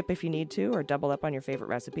can skip if you need to or double up on your favorite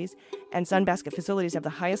recipes. And Sunbasket facilities have the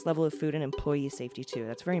highest level of food and employee safety too.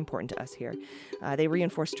 That's very important to us here. They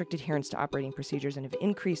reinforce strict adherence to operating procedures and have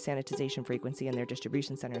increased sanitization frequency in their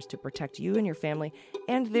distribution centers to protect you and your family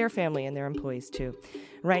and their employees too.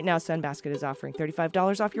 Right now, Sunbasket is offering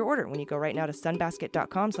 $35 off your order when you go right now to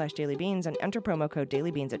sunbasket.com/dailybeans and enter promo code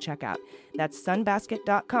dailybeans at checkout. That's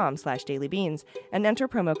sunbasket.com/dailybeans and enter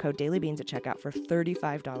promo code dailybeans at checkout for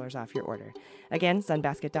 $35 off your order. Again,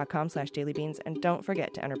 sunbasket.com/dailybeans, and don't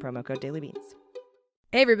forget to enter promo code dailybeans.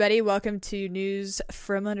 Hey everybody, welcome to News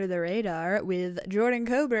from Under the Radar with Jordan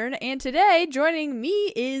Coburn, and today joining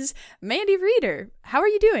me is Mandy Reeder. How are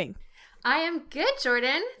you doing? I am good,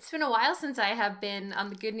 Jordan. It's been a while since I have been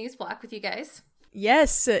on the Good News Block with you guys.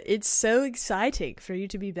 Yes, it's so exciting for you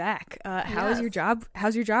to be back. How's your job?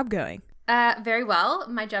 How's your job going? Very well.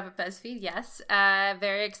 My job at BuzzFeed, yes.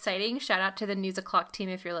 Very exciting. Shout out to the News O'Clock team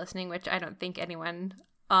if you're listening, which I don't think anyone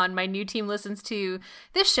on my new team listens to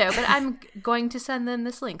this show, but I'm going to send them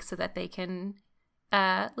this link so that they can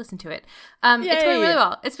listen to it. It's going really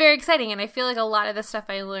well. It's very exciting, and I feel like a lot of the stuff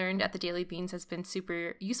I learned at the Daily Beans has been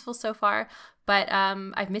super useful so far, but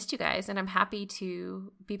I've missed you guys, and I'm happy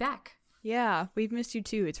to be back. Yeah, we've missed you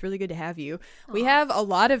too. It's really good to have you. Aww. We have a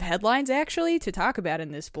lot of headlines actually to talk about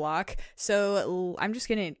in this block, so I'm just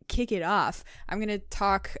going to kick it off. I'm going to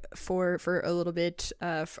talk for a little bit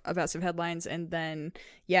about some headlines, and then,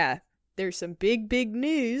 there's some big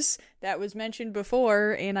news that was mentioned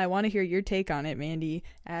before, and I want to hear your take on it, Mandy,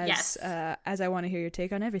 as I want to hear your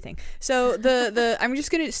take on everything. So I'm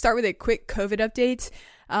just going to start with a quick COVID update.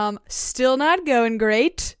 Still not going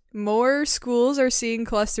great. More schools are seeing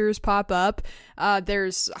clusters pop up.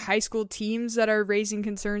 There's high school teams that are raising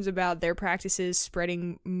concerns about their practices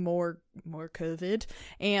spreading more COVID,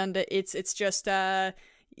 and it's just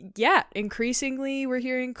increasingly we're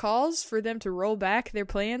hearing calls for them to roll back their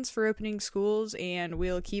plans for opening schools, and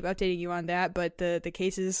we'll keep updating you on that. But the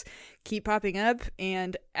cases keep popping up,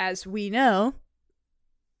 and as we know,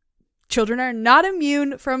 children are not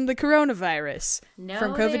immune from the coronavirus,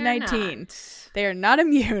 from COVID-19. They are not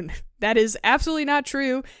immune. That is absolutely not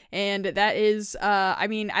true. And that is, I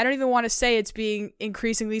don't even want to say it's being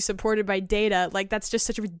increasingly supported by data. Like, that's just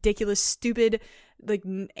such a ridiculous, stupid, like,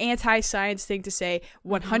 anti-science thing to say.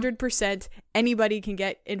 100% anybody can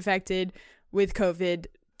get infected with COVID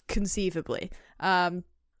conceivably.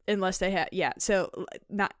 Unless they have,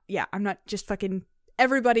 I'm not just fucking,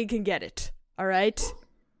 everybody can get it. All right?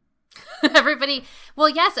 Everybody, well,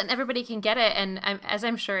 yes, and everybody can get it, and as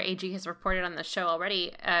I'm sure AG has reported on the show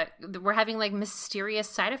already, we're having like mysterious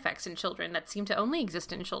side effects in children that seem to only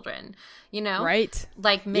exist in children, you know? Right.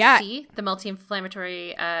 Like MIS-C, the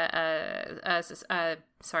multi-inflammatory, the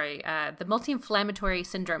multi-inflammatory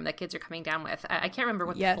syndrome that kids are coming down with. I can't remember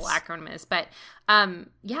what the full acronym is, but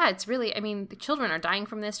it's really, the children are dying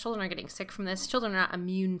from this, children are getting sick from this, children are not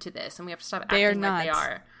immune to this, and we have to stop acting like they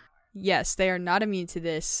are. Yes, they are not immune to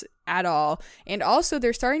this at all. And also,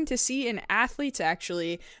 they're starting to see in athletes,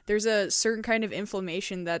 actually, there's a certain kind of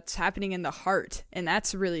inflammation that's happening in the heart, and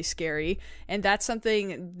that's really scary. And that's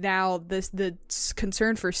something now, the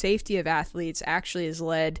concern for safety of athletes actually has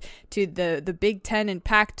led to the Big Ten and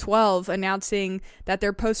Pac-12 announcing that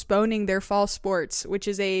they're postponing their fall sports, which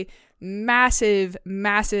is a massive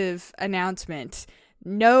announcement.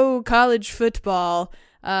 No college football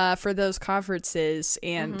for those conferences,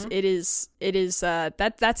 and that's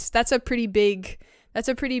a pretty big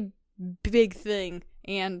thing,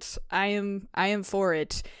 and I am for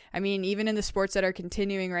it. Even in the sports that are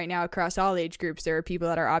continuing right now across all age groups, there are people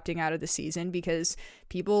that are opting out of the season because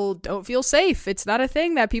people don't feel safe. It's not a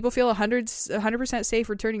thing that people feel 100% safe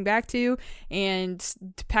returning back to, and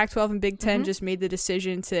Pac-12 and Big Ten just made the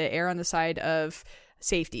decision to err on the side of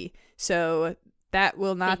safety. So that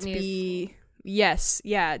will not be... Yes,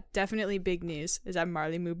 definitely big news. Is that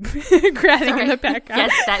Marley Moob grabbing in the background?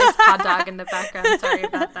 Yes, that is Hot Dog in the background. Sorry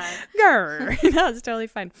about that. Grr. No, it's totally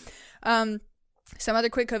fine. Some other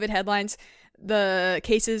quick COVID headlines. the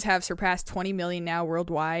cases have surpassed 20 million now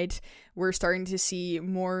worldwide. We're starting to see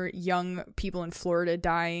more young people in Florida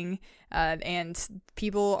dying, and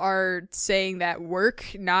people are saying that work,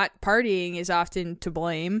 not partying, is often to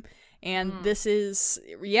blame. And this is,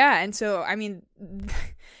 and so, I mean,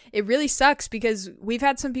 it really sucks because we've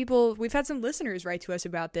had some listeners write to us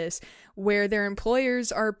about this, where their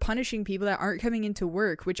employers are punishing people that aren't coming into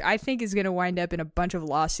work, which I think is going to wind up in a bunch of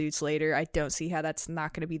lawsuits later. I don't see how that's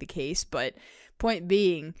not going to be the case, but point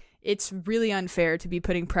being, it's really unfair to be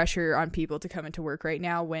putting pressure on people to come into work right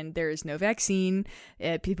now when there is no vaccine.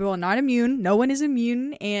 People are not immune. No one is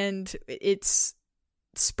immune, and it's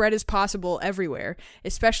spread as possible everywhere,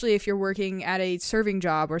 especially if you're working at a serving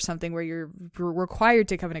job or something where you're required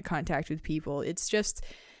to come into contact with people. It's just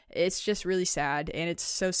really sad, and it's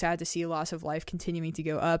so sad to see loss of life continuing to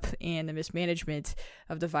go up and the mismanagement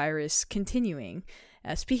of the virus continuing.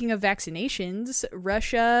 Speaking of vaccinations,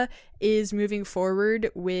 Russia is moving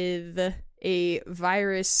forward with a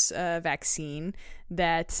virus vaccine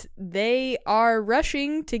that they are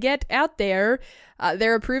rushing to get out there.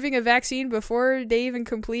 They're approving a vaccine before they even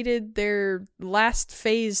completed their last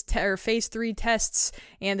phase 3 tests,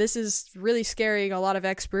 and this is really scaring a lot of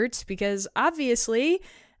experts because obviously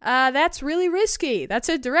that's really risky. That's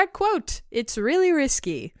a direct quote. It's really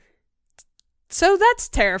risky. So that's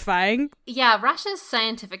terrifying. Yeah, Russia's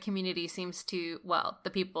scientific community seems to, well, the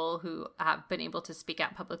people who have been able to speak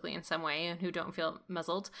out publicly in some way and who don't feel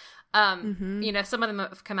muzzled, you know, some of them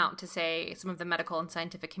have come out to say, some of the medical and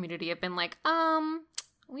scientific community have been like,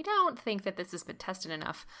 we don't think that this has been tested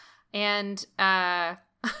enough. And Putin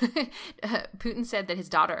said that his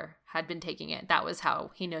daughter had been taking it. That was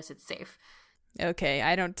how he knows it's safe. Okay,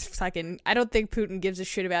 I don't think Putin gives a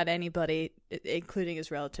shit about anybody, including his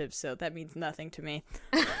relatives, so that means nothing to me.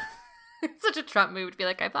 It's such a Trump move to be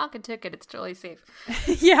like, Ivanka took it, it's totally safe.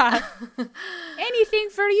 Yeah. Anything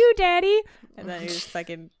for you, Daddy. And then he's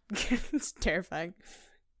fucking, it's terrifying.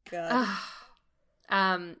 God.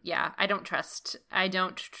 Yeah, I don't trust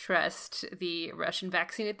the Russian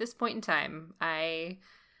vaccine at this point in time.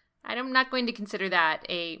 I'm not going to consider that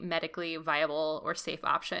a medically viable or safe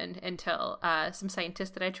option until some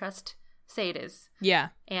scientists that I trust say it is. Yeah.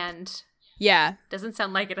 And yeah, doesn't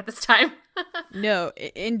sound like it at this time. No.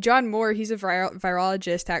 And John Moore, he's a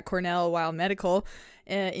virologist at Cornell Weill Medical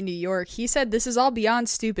in New York. He said this is all beyond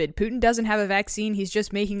stupid. Putin doesn't have a vaccine. He's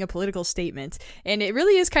just making a political statement. And it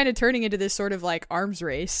really is kind of turning into this sort of like arms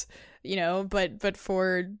race, you know, but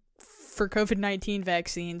for COVID-19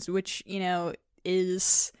 vaccines, which, you know,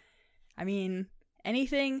 is... I mean,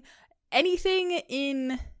 anything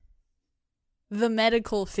in the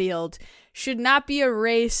medical field should not be a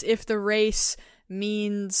race if the race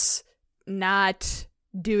means not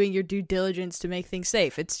doing your due diligence to make things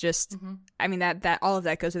safe. It's just, I mean, that all of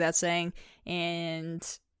that goes without saying. And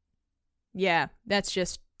yeah, that's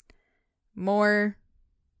just more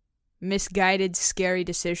misguided, scary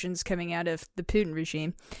decisions coming out of the Putin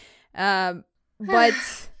regime. But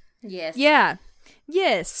yes. Yeah.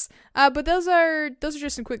 Yes, but those are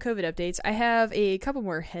just some quick COVID updates. I have a couple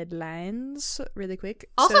more headlines really quick.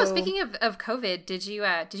 Also, speaking of COVID, did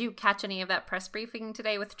you catch any of that press briefing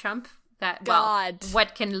today with Trump?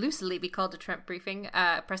 What can loosely be called a Trump briefing,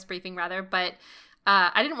 press briefing rather, but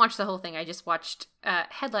I didn't watch the whole thing. I just watched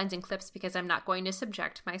headlines and clips because I'm not going to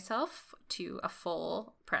subject myself to a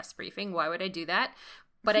full press briefing. Why would I do that?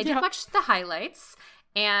 But I did watch the highlights.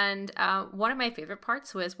 And one of my favorite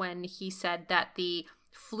parts was when he said that the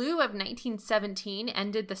flu of 1917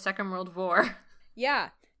 ended the Second World War. Yeah.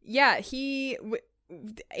 AG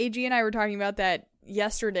and I were talking about that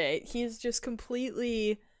yesterday. He's just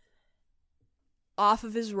completely off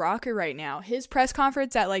of his rocker right now. His press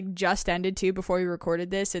conference that like just ended too before we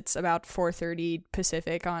recorded this. It's about 4:30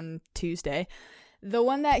 Pacific on Tuesday. The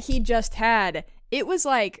one that he just had, it was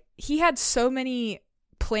like he had so many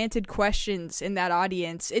planted questions in that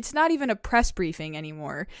audience. It's not even a press briefing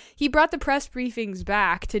anymore. He brought the press briefings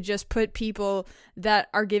back to just put people that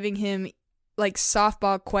are giving him like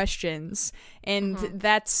softball questions, and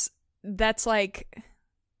that's like,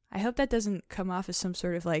 I hope that doesn't come off as some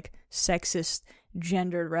sort of like sexist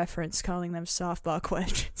gendered reference, calling them softball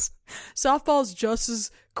questions. Softball's just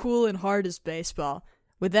as cool and hard as baseball.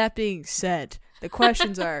 With that being said, the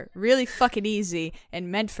questions are really fucking easy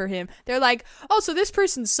and meant for him. They're like, oh, so this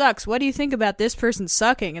person sucks. What do you think about this person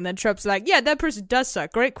sucking? And then Trump's like, yeah, that person does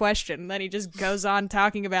suck. Great question. And then he just goes on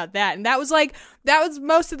talking about that. And that was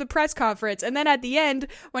most of the press conference. And then at the end,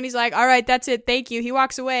 when he's like, all right, that's it. Thank you. He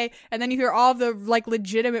walks away. And then you hear all of the like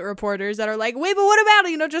legitimate reporters that are like, wait, but what about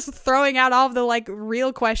it? You know, just throwing out all of the like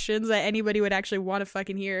real questions that anybody would actually want to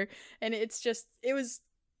fucking hear. And it's just, it was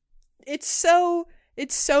it's so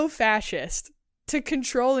fascist to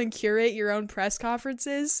control and curate your own press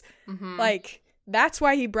conferences. Mm-hmm. Like, that's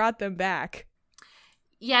why he brought them back.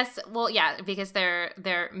 Yes, well, yeah, because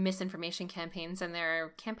they're misinformation campaigns and they're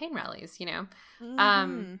campaign rallies, you know.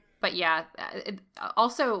 But yeah,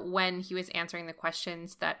 also when he was answering the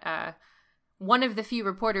questions that one of the few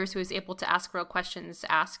reporters who was able to ask real questions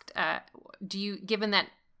asked, given that,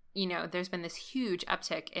 you know, there's been this huge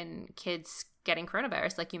uptick in kids getting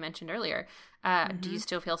coronavirus, like you mentioned earlier, do you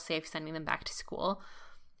still feel safe sending them back to school?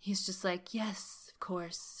 He's just like, yes, of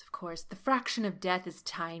course. The fraction of death is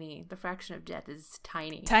tiny.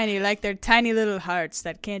 Tiny, like their tiny little hearts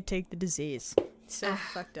that can't take the disease. So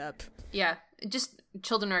fucked up. Yeah, just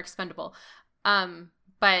children are expendable.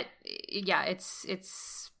 But yeah,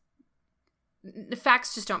 it's the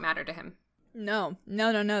facts just don't matter to him. No,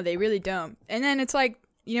 they really don't. And then it's like,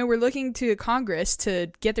 you know, we're looking to Congress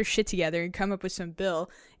to get their shit together and come up with some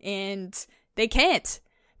bill, and they can't.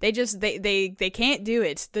 They just they can't do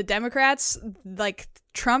it. The Democrats, like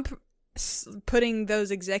Trump putting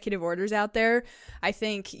those executive orders out there, I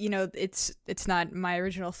think, you know, it's not my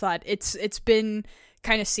original thought. It's been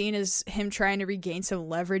kind of seen as him trying to regain some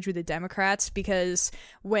leverage with the Democrats, because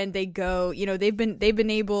when they go, you know, they've been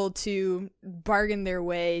able to bargain their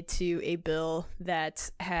way to a bill that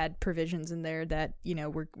had provisions in there that, you know,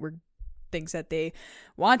 were things that they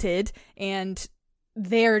wanted, and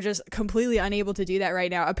they're just completely unable to do that right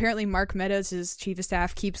now. Apparently Mark Meadows, his chief of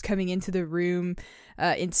staff, keeps coming into the room,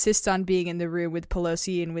 insists on being in the room with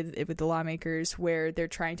Pelosi and with the lawmakers where they're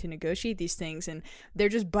trying to negotiate these things, and they're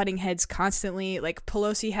just butting heads constantly. Like,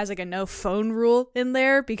 Pelosi has like a no phone rule in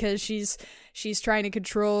there because she's trying to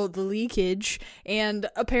control the leakage, and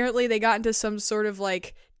apparently they got into some sort of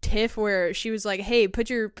like tiff where she was like, hey, put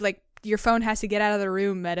your phone has to get out of the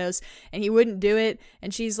room, Meadows, and he wouldn't do it,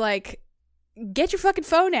 and she's like, get your fucking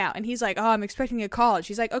phone out. And he's like, oh, I'm expecting a call. And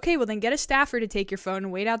she's like, okay, well then get a staffer to take your phone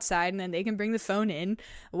and wait outside, and then they can bring the phone in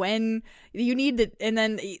when you need it. And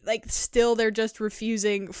then, like, still they're just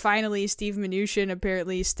refusing. Finally, Steve Mnuchin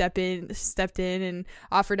apparently stepped in and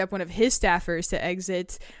offered up one of his staffers to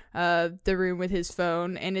exit the room with his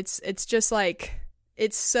phone. And it's just like,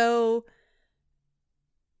 it's so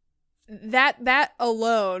that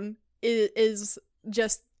alone is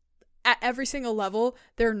just, at every single level,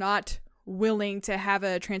 they're not willing to have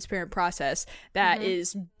a transparent process that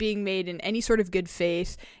is being made in any sort of good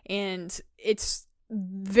faith. And it's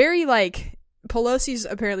very, like, Pelosi's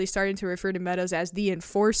apparently starting to refer to Meadows as the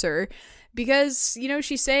enforcer, because, you know,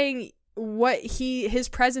 she's saying what his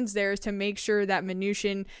presence there is to make sure that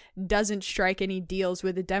Mnuchin doesn't strike any deals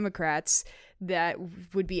with the Democrats that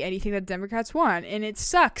would be anything that Democrats want. And it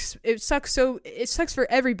sucks. It sucks for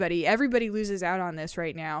everybody. Everybody loses out on this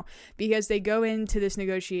right now, because they go into this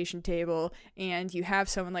negotiation table and you have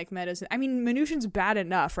someone like Meadows. I mean, Mnuchin's bad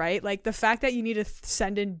enough, right? Like, the fact that you need to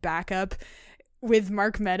send in backup with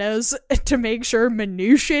Mark Meadows to make sure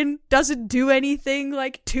Mnuchin doesn't do anything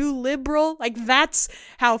like too liberal, like, that's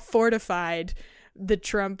how fortified the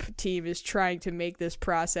Trump team is trying to make this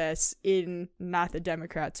process in not the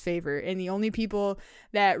Democrats' favor. And the only people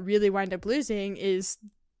that really wind up losing is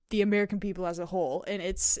the American people as a whole. And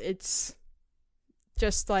it's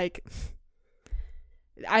just like,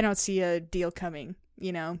 I don't see a deal coming,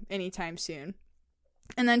 you know, anytime soon.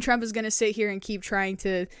 And then Trump is going to sit here and keep trying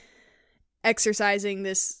to exercising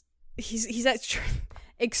this. He's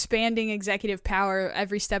expanding executive power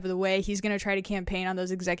every step of the way. He's going to try to campaign on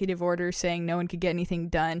those executive orders saying no one could get anything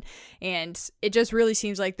done. And it just really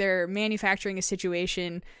seems like they're manufacturing a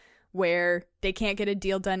situation where they can't get a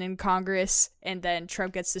deal done in Congress, and then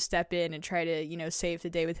Trump gets to step in and try to, you know, save the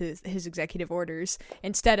day with his executive orders,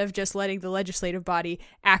 instead of just letting the legislative body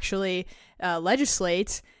actually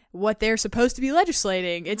legislate what they're supposed to be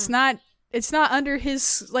legislating. It's not under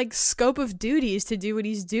his, like, scope of duties to do what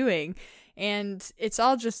he's doing. And it's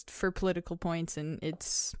all just for political points, and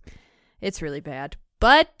it's really bad.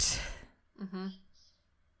 But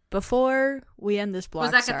before we end this block,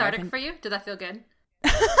 was that cathartic for you? Did that feel good?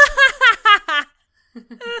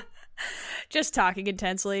 Just talking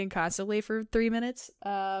intensely and constantly for 3 minutes.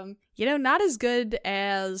 You know, not as good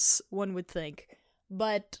as one would think.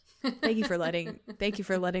 But thank you for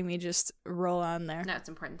letting me just roll on there. No, it's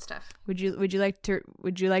important stuff. Would you like to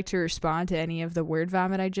respond to any of the word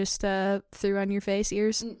vomit I just threw on your face,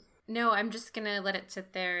 ears? No, I'm just gonna let it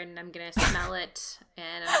sit there, and I'm gonna smell it,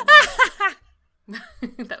 and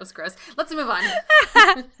that was gross. Let's move on.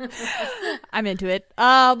 I'm into it.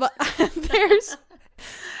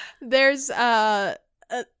 There's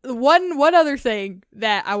one other thing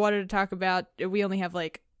that I wanted to talk about. We only have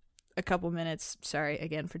like a couple minutes. Sorry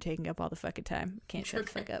again for taking up all the fucking time. Can't shut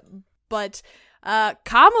the fuck up. But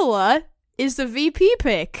Kamala is the VP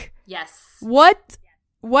pick. Yes. What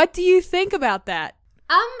do you think about that?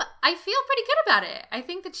 I feel pretty good about it. I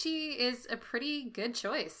think that she is a pretty good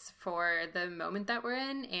choice for the moment that we're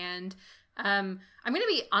in. And I'm going to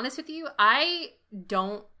be honest with you. I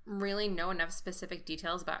don't really know enough specific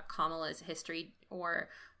details about Kamala's history or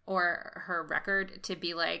her record to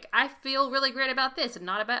be like, I feel really great about this and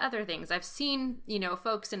not about other things. I've seen,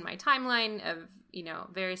 folks in my timeline of,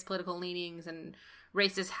 various political leanings and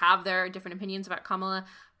races have their different opinions about Kamala.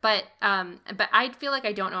 But I feel like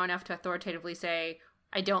I don't know enough to authoritatively say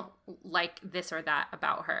I don't like this or that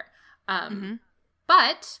about her.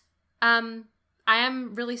 But I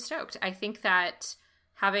am really stoked. I think that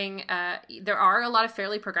there are a lot of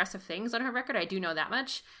fairly progressive things on her record. I do know that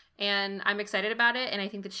much. And I'm excited about it. And I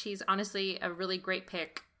think that she's honestly a really great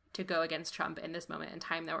pick to go against Trump in this moment in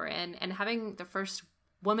time that we're in. And having the first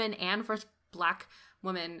woman and first Black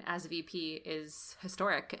woman as VP is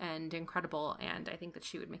historic and incredible. And I think that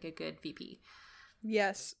she would make a good VP.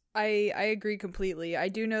 Yes, I agree completely. I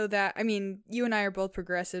do know that, I mean, you and I are both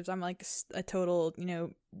progressives. I'm like a total,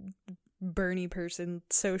 Bernie person,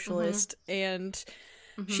 socialist, and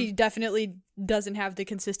she definitely doesn't have the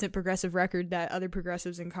consistent progressive record that other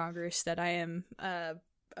progressives in Congress that I am a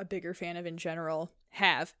bigger fan of in general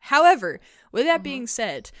have. However, with that being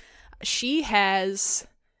said, she has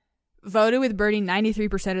voted with Bernie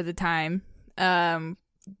 93% of the time.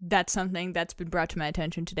 That's something that's been brought to my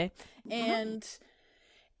attention today.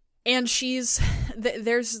 And she's,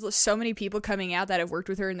 there's so many people coming out that have worked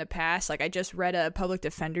with her in the past. Like, I just read a public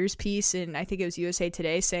defender's piece, and I think it was USA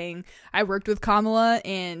Today, saying, I worked with Kamala,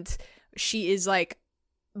 and she is, like,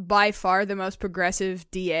 by far the most progressive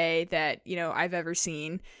DA that, I've ever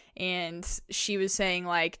seen. And she was saying,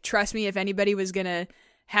 like, trust me, if anybody was gonna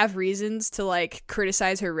have reasons to, like,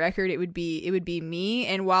 criticize her record, it would be me.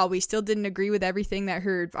 And while we still didn't agree with everything that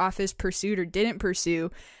her office pursued or didn't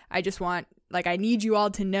pursue, I just want, like, I need you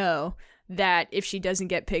all to know that if she doesn't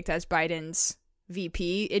get picked as Biden's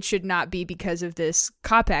VP, it should not be because of this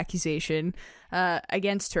cop accusation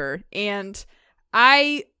against her. And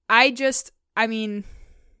I mean,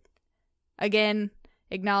 again,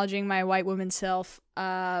 acknowledging my white woman self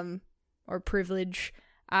or privilege,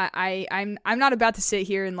 I'm not about to sit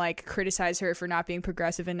here and, like, criticize her for not being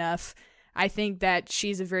progressive enough. I think that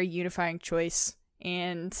she's a very unifying choice,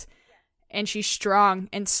 and she's strong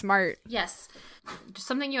and smart. Yes. Just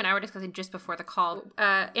something you and I were discussing just before the call.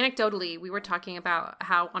 Anecdotally, we were talking about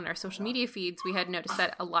how on our social media feeds, we had noticed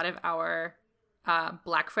that a lot of our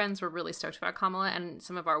Black friends were really stoked about Kamala, and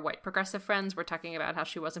some of our white progressive friends were talking about how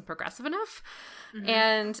she wasn't progressive enough.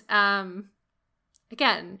 And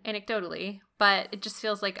again, anecdotally, but it just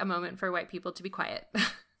feels like a moment for white people to be quiet.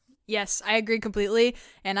 Yes, I agree completely,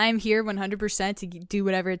 and I'm here 100% to do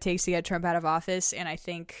whatever it takes to get Trump out of office, and I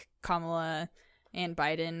think Kamala and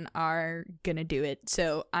Biden are gonna do it.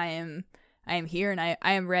 So I am here, and I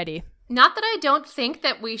am ready. Not that I don't think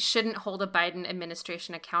that we shouldn't hold a Biden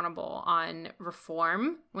administration accountable on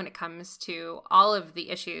reform when it comes to all of the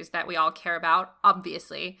issues that we all care about,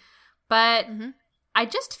 obviously. But I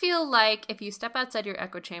just feel like if you step outside your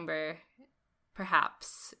echo chamber,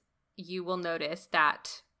 perhaps you will notice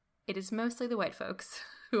that it is mostly the white folks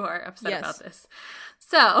who are upset about this.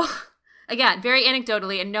 So, again, very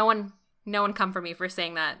anecdotally, and no one come for me for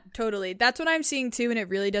saying that. Totally. That's what I'm seeing too, and it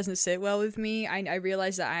really doesn't sit well with me. I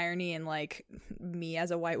realize the irony in, like, me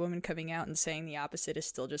as a white woman coming out and saying the opposite is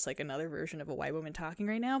still just like another version of a white woman talking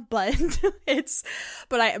right now, but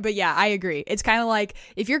but yeah, I agree. It's kind of like,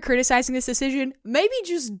 if you're criticizing this decision, maybe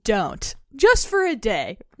just don't. Just for a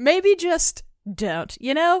day. Maybe just don't.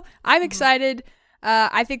 I'm excited.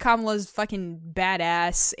 I think Kamala's fucking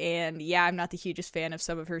badass, and yeah, I'm not the hugest fan of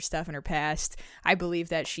some of her stuff in her past. I believe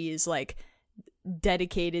that she is, like,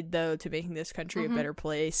 dedicated, though, to making this country a better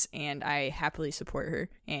place, and I happily support her,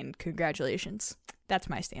 and congratulations. That's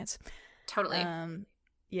my stance. Totally.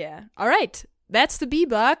 Yeah. All right. That's the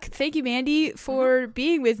B-Buck. Thank you, Mandy, for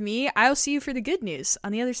being with me. I'll see you for the good news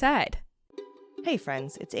on the other side. Hey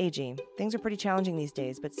friends, it's AG. Things are pretty challenging these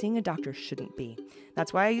days, but seeing a doctor shouldn't be.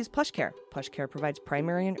 That's why I use PlushCare. PlushCare provides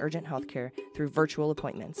primary and urgent healthcare through virtual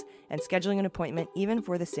appointments, and scheduling an appointment even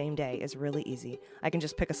for the same day is really easy. I can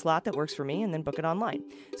just pick a slot that works for me and then book it online.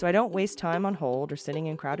 So I don't waste time on hold or sitting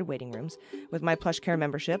in crowded waiting rooms. With my PlushCare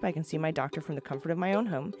membership, I can see my doctor from the comfort of my own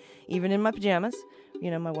home, even in my pajamas.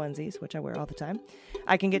 My onesies, which I wear all the time.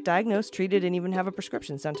 I can get diagnosed, treated, and even have a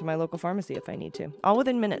prescription sent to my local pharmacy if I need to, all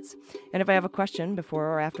within minutes. And if I have a question before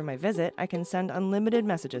or after my visit, I can send unlimited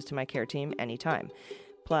messages to my care team anytime.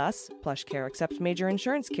 Plus, PlushCare accepts major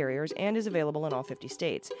insurance carriers and is available in all 50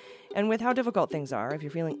 states. And with how difficult things are, if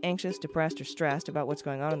you're feeling anxious, depressed, or stressed about what's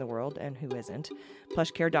going on in the world, and who isn't,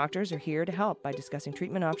 PlushCare doctors are here to help by discussing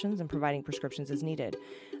treatment options and providing prescriptions as needed.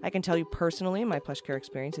 I can tell you personally, my PlushCare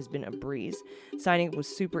experience has been a breeze. Signing up was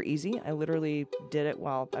super easy. I literally did it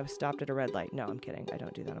while I was stopped at a red light. No, I'm kidding. I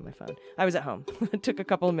don't do that on my phone. I was at home. It took a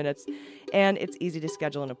couple of minutes, and it's easy to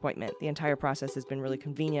schedule an appointment. The entire process has been really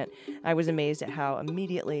convenient. I was amazed at how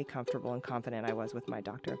immediately comfortable and confident I was with my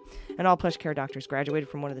doctor. And all PlushCare doctors graduated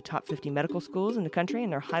from one of the top 50 medical schools in the country,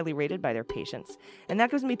 and they're highly rated by their patients. And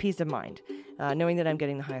that gives me peace of mind, knowing that I'm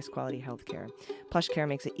getting the highest quality health care. PlushCare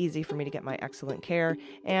makes it easy for me to get my excellent care,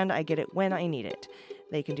 and I get it when I need it.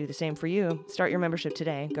 They can do the same for you. Start your membership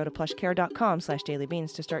today. Go to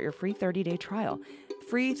plushcare.com/dailybeans to start your free 30-day trial.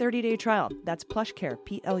 Free 30-day trial. That's PlushCare,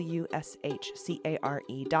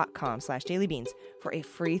 PlushCare.com/dailybeans for a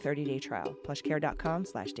free 30-day trial.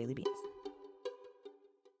 PlushCare.com/dailybeans.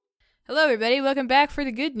 Hello, everybody. Welcome back for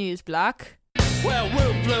the good news block. Well,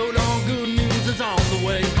 we'll float on, good news is on the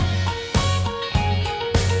way.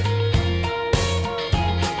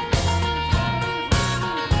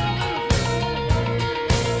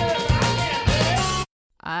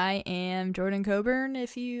 I am Jordan Coburn,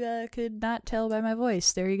 if you could not tell by my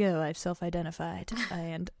voice. There you go. I've self-identified.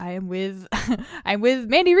 And I am with I'm with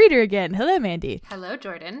Mandy Reeder again. Hello, Mandy. Hello,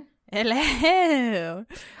 Jordan. Hello.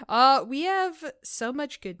 We have so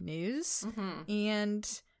much good news,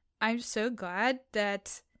 and I'm so glad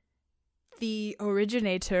that the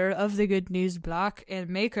originator of the good news block and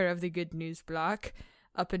maker of the good news block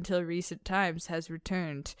up until recent times has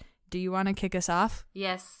returned. Do you want to kick us off?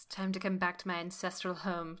 Yes, time to come back to my ancestral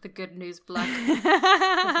home, the good news block.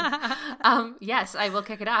 Yes, I will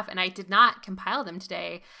kick it off. And I did not compile them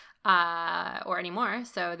today or anymore,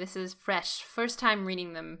 so this is fresh. First time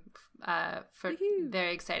reading them.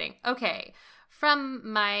 Very exciting. Okay, from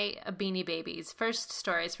my Beanie Babies. First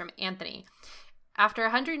story is from Anthony. After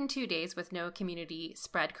 102 days with no community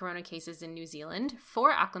spread corona cases in New Zealand,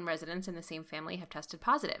 4 Auckland residents in the same family have tested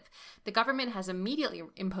positive. The government has immediately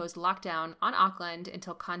imposed lockdown on Auckland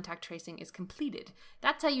until contact tracing is completed.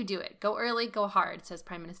 That's how you do it. Go early, go hard, says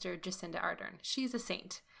Prime Minister Jacinda Ardern. She's a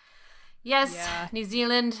saint. Yes, yeah. New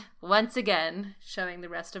Zealand, once again, showing the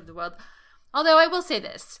rest of the world. Although I will say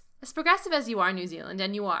this, as progressive as you are, New Zealand,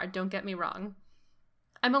 and you are, don't get me wrong,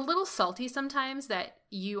 I'm a little salty sometimes that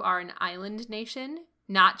you are an island nation,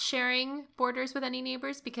 not sharing borders with any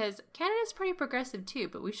neighbors, because Canada's pretty progressive too,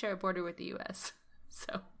 but we share a border with the U.S.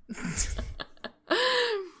 So,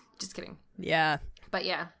 just kidding. Yeah. But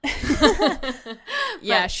yeah.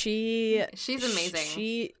 Yeah, but she's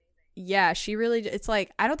amazing. She really, it's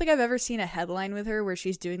like, I don't think I've ever seen a headline with her where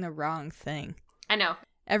she's doing the wrong thing. I know.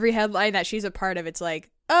 Every headline that she's a part of, it's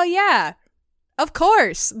like, oh yeah, of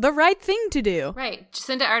course, the right thing to do. Right.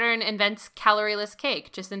 Jacinda Ardern invents calorie-less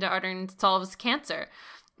cake. Jacinda Ardern solves cancer.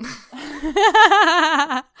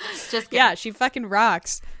 Just kidding. Yeah, she fucking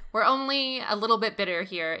rocks. We're only a little bit bitter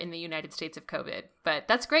here in the United States of COVID, but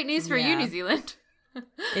that's great news for you, New Zealand.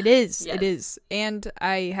 It is. Yes. It is. And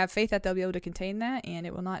I have faith that they'll be able to contain that and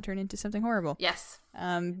it will not turn into something horrible. Yes.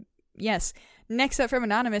 Yes. Next up from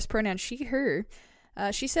Anonymous, pronoun she, her.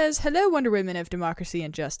 She says, hello, Wonder Women of democracy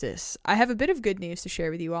and justice. I have a bit of good news to share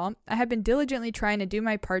with you all. I have been diligently trying to do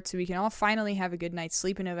my part so we can all finally have a good night's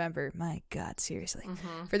sleep in November. My God, seriously.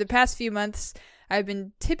 For the past few months, I've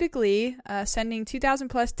been typically sending 2,000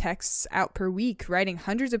 plus texts out per week, writing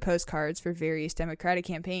hundreds of postcards for various Democratic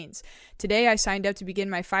campaigns. Today, I signed up to begin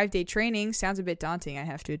my 5-day training. Sounds a bit daunting, I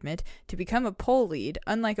have to admit, to become a pole lead,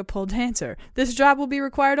 unlike a pole dancer. This job will be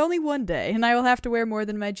required only one day, and I will have to wear more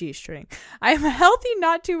than my G-string. I am a healthy,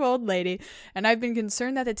 not too old lady, and I've been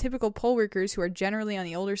concerned that the typical poll workers who are generally on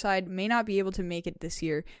the older side may not be able to make it this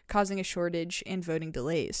year, causing a shortage and voting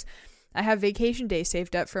delays. I have vacation days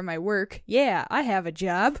saved up from my work. Yeah, I have a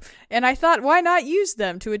job. And I thought, why not use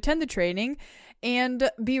them to attend the training and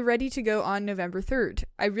be ready to go on November 3rd?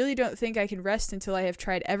 I really don't think I can rest until I have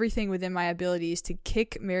tried everything within my abilities to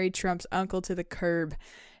kick Mary Trump's uncle to the curb.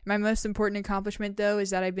 My most important accomplishment, though, is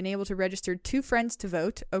that I've been able to register 2 friends to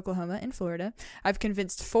vote, Oklahoma and Florida. I've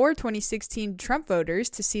convinced 4 2016 Trump voters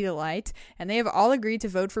to see the light, and they have all agreed to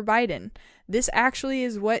vote for Biden. This actually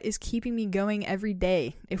is what is keeping me going every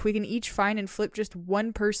day. If we can each find and flip just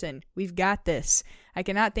one person, we've got this. I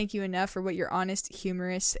cannot thank you enough for what your honest,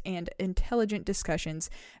 humorous, and intelligent discussions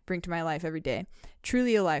bring to my life every day.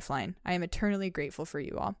 Truly a lifeline. I am eternally grateful for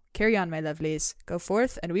you all. Carry on, my lovelies. Go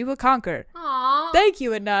forth, and we will conquer. Aww. Thank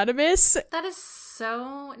you, Anonymous. That is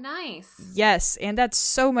so nice. Yes, and that's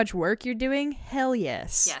so much work you're doing. Hell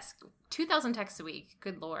yes. Yes. 2,000 texts a week.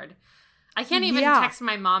 Good Lord. I can't even text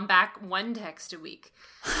my mom back one text a week.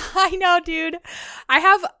 I know, dude. I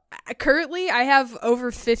have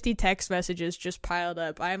over 50 text messages just piled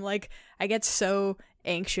up. I get so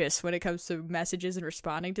anxious when it comes to messages and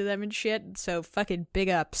responding to them and shit. So fucking big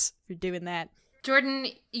ups for doing that. Jordan,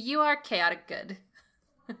 you are chaotic good.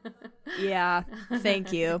 Yeah,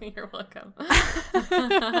 thank you. You're welcome.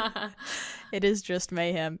 It is just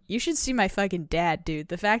mayhem. You should see my fucking dad, dude.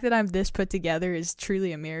 The fact that I'm this put together is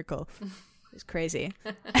truly a miracle. It's crazy.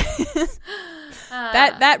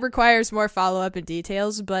 That requires more follow-up and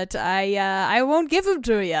details, but I won't give them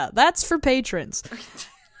to you. That's for patrons.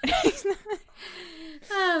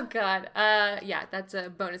 Oh, God. Yeah, that's a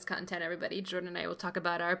bonus content, everybody. Jordan and I will talk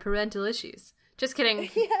about our parental issues. Just kidding.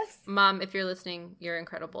 Yes. Mom, if you're listening, you're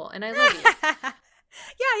incredible, and I love you.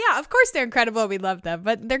 Yeah, of course they're incredible. We love them,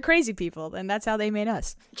 but they're crazy people, and that's how they made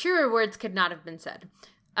us. Truer words could not have been said.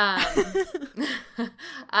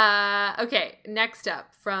 Okay, next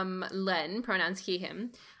up from Len, pronouns he,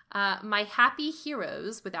 him. My happy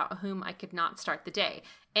heroes without whom I could not start the day.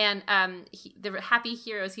 And the happy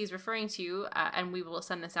heroes he's referring to, and we will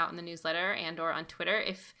send this out in the newsletter and or on Twitter.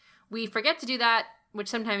 If we forget to do that, which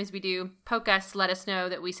sometimes we do, poke us, let us know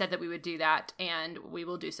that we said that we would do that, and we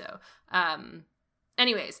will do so.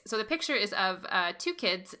 Anyways, so the picture is of 2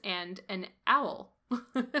 kids and an owl.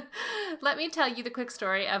 Let me tell you the quick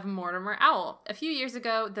story of Mortimer Owl. A few years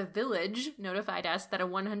ago, the village notified us that a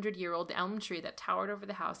 100-year-old elm tree that towered over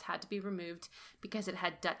the house had to be removed because it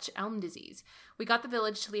had Dutch elm disease. We got the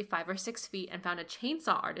village to leave 5 or 6 feet and found a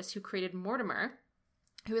chainsaw artist who created Mortimer,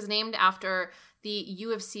 who is named after the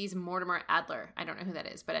UFC's Mortimer Adler. I don't know who that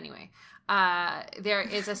is, but anyway. There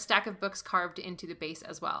is a stack of books carved into the base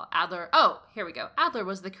as well. Here we go. Adler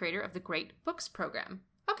was the creator of the Great Books program.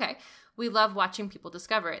 Okay. We love watching people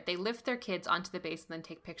discover it. They lift their kids onto the base and then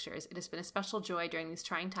take pictures. It has been a special joy during these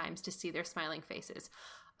trying times to see their smiling faces.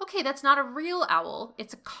 Okay, that's not a real owl.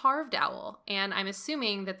 It's a carved owl. And I'm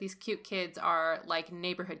assuming that these cute kids are like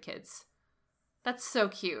neighborhood kids. That's so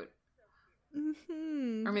cute.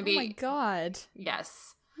 Mm-hmm. Or maybe... Oh my god.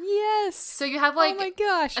 Yes. Yes. So you have oh my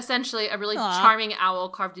gosh. essentially a really charming owl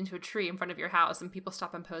carved into a tree in front of your house and people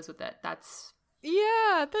stop and pose with it.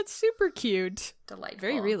 Yeah, that's super cute. Delightful.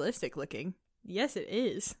 Very realistic looking. Yes, it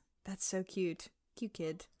is. That's so cute. Cute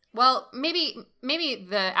kid. Well, maybe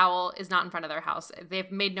the owl is not in front of their house.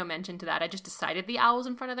 They've made no mention to that. I just decided the owl's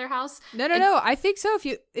in front of their house. No. I think so.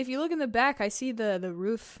 If you look in the back, I see the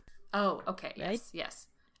roof. Oh, okay. Right? Yes.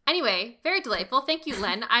 Anyway, very delightful. Thank you,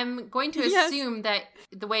 Len. I'm going to assume that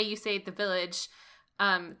the way you say the village,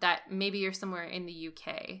 that maybe you're somewhere in the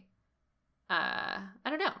UK. I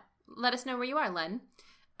don't know. Let us know where you are, Len.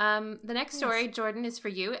 The next story, Jordan, is for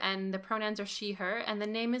you, and the pronouns are she, her, and the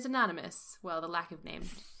name is anonymous. Well, the lack of name.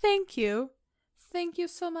 Thank you. Thank you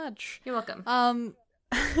so much. You're welcome.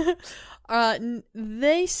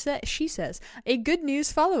 She says, a good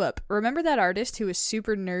news follow-up. Remember that artist who was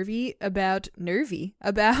super nervy about being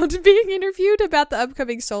interviewed about the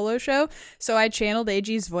upcoming solo show? So I channeled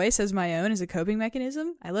AG's voice as my own as a coping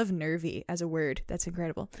mechanism. I love nervy as a word. That's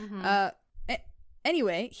incredible. Mm-hmm.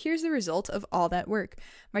 Anyway, here's the result of all that work.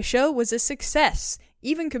 My show was a success.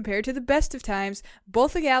 Even compared to the best of times,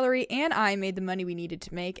 both the gallery and I made the money we needed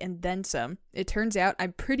to make, and then some. It turns out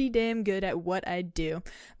I'm pretty damn good at what I do.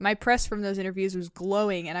 My press from those interviews was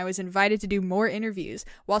glowing, and I was invited to do more interviews.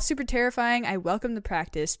 While super terrifying, I welcomed the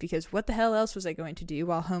practice, because what the hell else was I going to do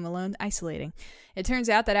while home alone isolating? It turns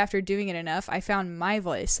out that after doing it enough, I found my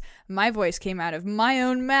voice. My voice came out of my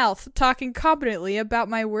own mouth, talking competently about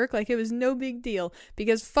my work like it was no big deal,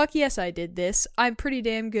 because fuck yes I did this. I'm pretty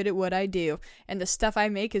damn good at what I do, and the stuff I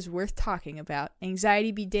make is worth talking about.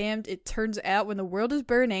 Anxiety be damned, it turns out when the world is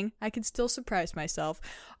burning, I can still surprise myself.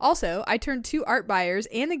 Also, I turned 2 art buyers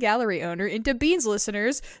and the gallery owner into Beans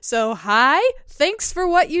listeners, so hi, thanks for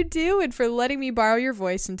what you do and for letting me borrow your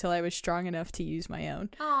voice until I was strong enough to use my own.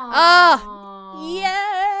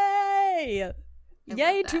 Yay!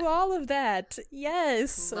 Yay to all of that.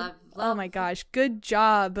 Yes. Love. Oh my gosh, good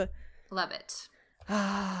job. Love it.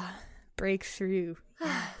 Breakthrough.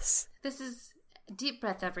 Yes. This is deep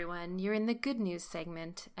breath, everyone. You're in the good news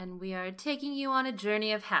segment, and we are taking you on a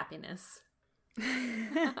journey of happiness.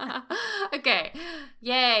 Okay.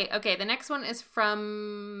 Yay. Okay, the next one is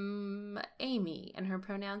from Amy, and her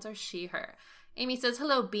pronouns are she, her. Amy says,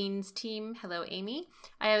 hello, Beans team. Hello, Amy.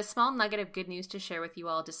 I have a small nugget of good news to share with you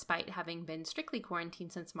all, despite having been strictly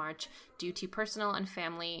quarantined since March due to personal and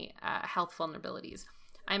family health vulnerabilities.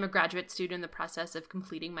 I am a graduate student in the process of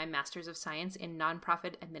completing my Master's of Science in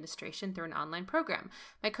Nonprofit Administration through an online program.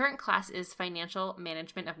 My current class is Financial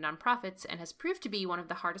Management of Nonprofits and has proved to be one of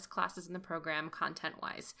the hardest classes in the program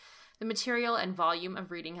content-wise. The material and volume of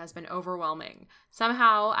reading has been overwhelming.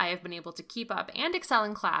 Somehow, I have been able to keep up and excel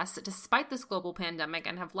in class despite this global pandemic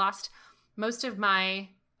and have lost most of my,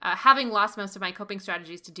 having lost most of my coping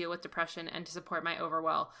strategies to deal with depression and to support my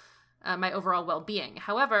overall well-being.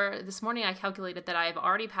 However, this morning I calculated that I have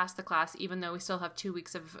already passed the class, even though we still have 2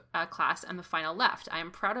 weeks of class and the final left. I am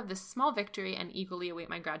proud of this small victory and eagerly await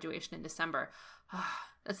my graduation in December.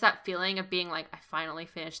 That's that feeling of being like, I finally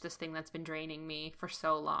finished this thing that's been draining me for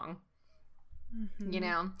so long. You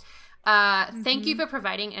know? Thank you for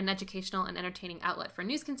providing an educational and entertaining outlet for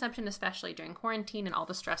news consumption, especially during quarantine and all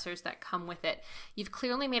the stressors that come with it. You've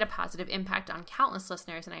clearly made a positive impact on countless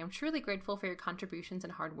listeners, and I am truly grateful for your contributions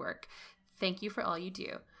and hard work. Thank you for all you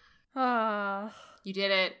do. Ah, You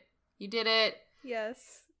did it. You did it.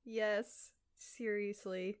 yes,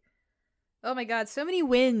 seriously. Oh my god, so many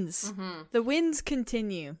wins. The wins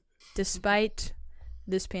continue despite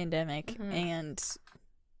this pandemic, and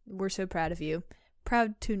we're so proud of you.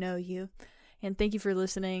 Proud to know you. And thank you for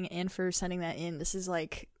listening and for sending that in. This is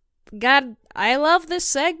like, God, I love this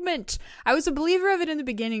segment. I was a believer of it in the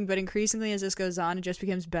beginning, but increasingly as this goes on, it just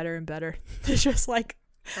becomes better and better. It's just like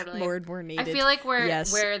more and more needed. I feel like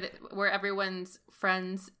we're everyone's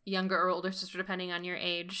friends, younger or older sister, depending on your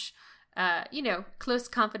age. Close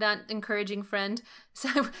confidant, encouraging friend.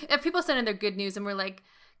 So if people send in their good news and we're like,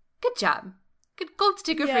 good job. Good gold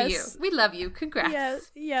sticker for you. We love you.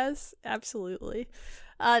 Congrats. Yes, absolutely.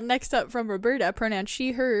 Next up from Roberta, pronoun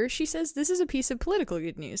she, her. She says, this is a piece of political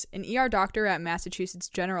good news. An ER doctor at Massachusetts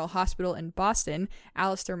General Hospital in Boston,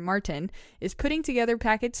 Alistair Martin, is putting together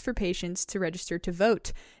packets for patients to register to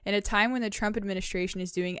vote in a time when the Trump administration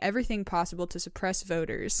is doing everything possible to suppress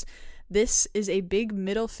voters. This is a big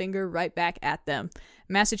middle finger right back at them.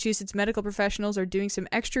 Massachusetts medical professionals are doing some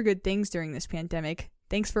extra good things during this pandemic.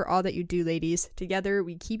 Thanks for all that you do, ladies. Together,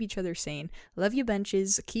 we keep each other sane. Love you,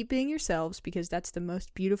 benches. Keep being yourselves, because that's the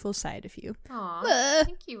most beautiful side of you. Aw,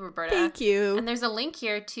 thank you, Roberta. Thank you. And there's a link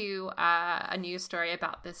here to a news story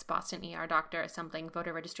about this Boston ER doctor assembling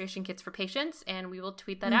voter registration kits for patients, and we will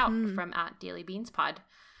tweet that out from @DailyBeansPod.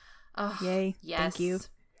 Oh, yay. Yes. Thank you.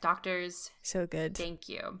 Doctors. So good. Thank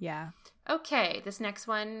you. Yeah. Okay, this next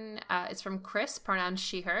one is from Chris, pronoun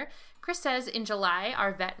she, her. Chris says, in July,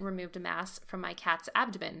 our vet removed a mass from my cat's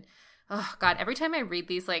abdomen. Oh, God, every time I read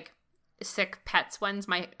these, like, sick pets ones,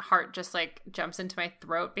 my heart just, like, jumps into my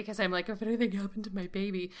throat because I'm like, if anything happened to my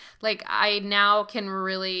baby. Like, I now can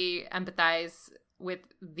really empathize with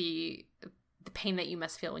the pain that you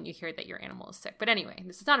must feel when you hear that your animal is sick. But anyway,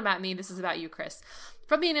 this is not about me. This is about you, Chris.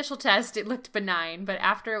 From the initial test, it looked benign, but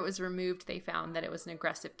after it was removed, they found that it was an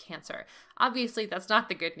aggressive cancer. Obviously, that's not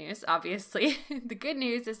the good news, obviously. The good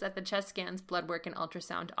news is that the chest scans, blood work, and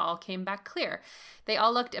ultrasound all came back clear. They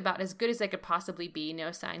all looked about as good as they could possibly be,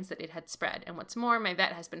 no signs that it had spread. And what's more, my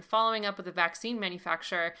vet has been following up with a vaccine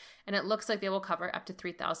manufacturer, and it looks like they will cover up to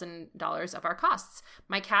 $3,000 of our costs.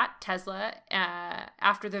 My cat, Tesla,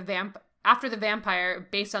 after the vampire,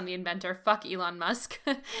 based on the inventor, fuck Elon Musk,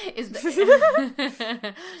 is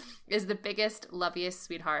the biggest, loveliest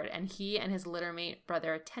sweetheart, and he and his littermate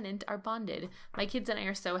brother, Tennant, are bonded. My kids and I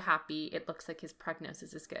are so happy. It looks like his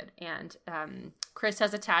prognosis is good. And Chris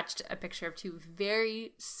has attached a picture of two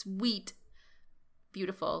very sweet,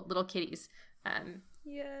 beautiful little kitties.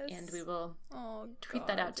 Yes. And we will tweet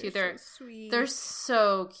that out too. They're so sweet. They're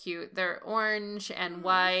so cute. They're orange and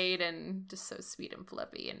white and just so sweet and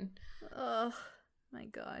fluffy and oh my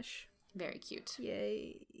gosh. very cute.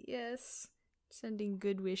 Yay. Yes. Sending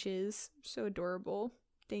good wishes. So adorable.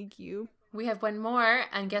 Thank you. We have one more,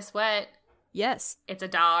 and guess what? Yes. It's a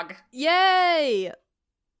dog. Yay!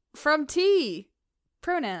 From T.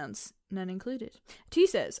 Pronouns. None included. T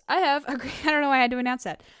says, I don't know why I had to announce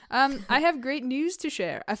that. I have great news to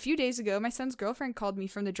share. A few days ago, my son's girlfriend called me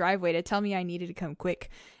from the driveway to tell me I needed to come quick.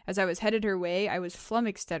 As I was headed her way, I was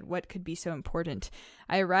flummoxed at what could be so important.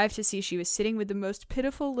 I arrived to see she was sitting with the most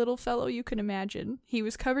pitiful little fellow you can imagine. He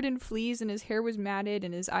was covered in fleas and his hair was matted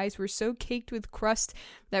and his eyes were so caked with crust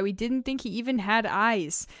that we didn't think he even had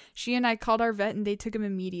eyes. She and I called our vet and they took him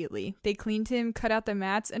immediately. They cleaned him, cut out the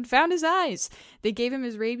mats, and found his eyes. They gave him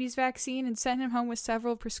his rabies vaccine and sent him home with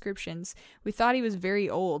several prescriptions. We thought he was very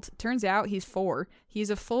old. Turns out he's 4. He is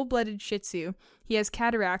a full-blooded Shih Tzu. He has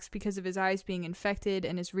cataracts because of his eyes being infected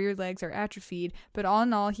and his rear legs are atrophied, but all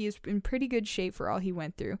in all, he is in pretty good shape for all he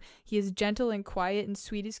went through. He is gentle and quiet and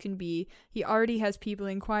sweet as can be. He already has people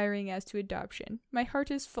inquiring as to adoption. My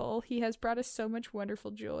heart is full. He has brought us so much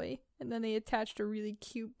wonderful joy. And then they attached a really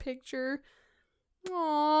cute picture.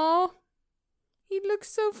 Aww. He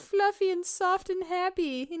looks so fluffy and soft and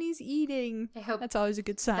happy, and he's eating. I hope that's always a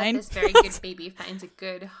good sign. that this very good baby finds a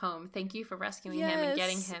good home. Thank you for rescuing him and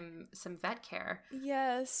getting Yes. him some vet care.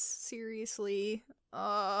 Yes, seriously.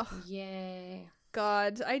 Oh, Yay.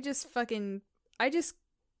 God. I just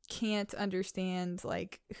can't understand,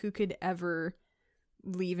 like, who could ever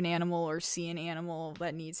leave an animal or see an animal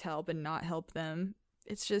that needs help and not help them.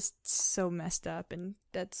 It's just so messed up, and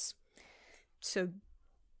that's so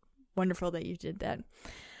wonderful that you did that.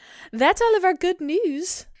 That's all of our good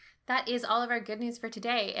news. That is all of our good news for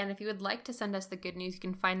today. And if you would like to send us the good news, you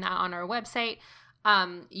can find that on our website.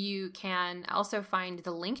 You can also find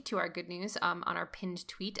the link to our good news on our pinned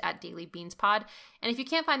tweet at Daily Beans Pod. And if you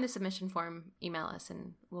can't find the submission form, email us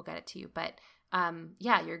and we'll get it to you. But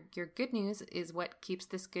yeah, your good news is what keeps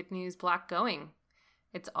this good news block going.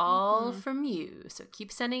 It's all from you. So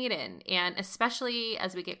keep sending it in. And especially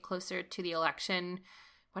as we get closer to the election,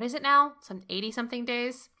 what is it now? Some 80-something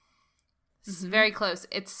days? It's very close.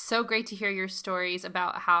 It's so great to hear your stories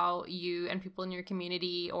about how you and people in your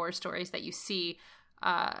community, or stories that you see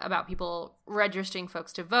about people registering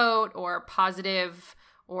folks to vote, or positive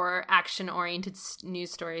or action-oriented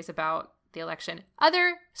news stories about the election.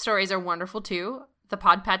 Other stories are wonderful too. The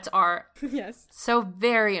pod pets are Yes. so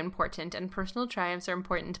very important, and personal triumphs are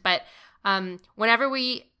important. But whenever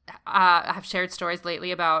we have shared stories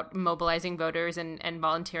lately about mobilizing voters and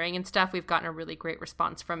volunteering and stuff, we've gotten a really great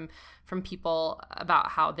response from people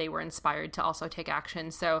about how they were inspired to also take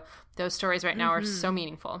action. So those stories right now are so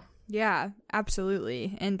meaningful. Yeah,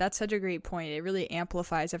 absolutely. And that's such a great point. It really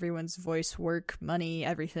amplifies everyone's voice, work, money,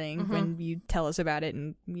 everything when you tell us about it,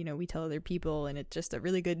 and we tell other people, and it's just a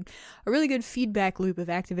really good feedback loop of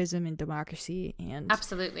activism and democracy. And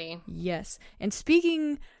Absolutely. yes. And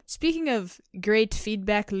speaking of great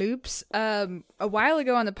feedback loops, a while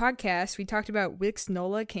ago on the podcast we talked about Wix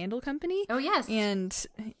Nola Candle Company. Oh, yes.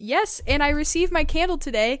 And I received my candle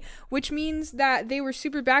today, which means that they were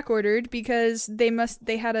super back ordered because they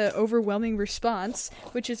had an overwhelming response,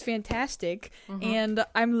 which is fantastic. And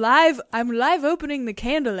I'm live opening the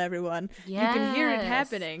candle, everyone. Yes. You can hear it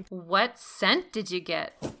happening. What scent did you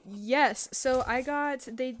get? Yes. So I got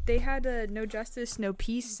they had a No Justice, No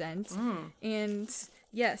Peace scent. And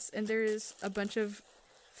yes, and there's a bunch of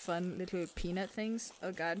fun little peanut things.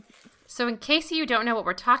 Oh God. So in case you don't know what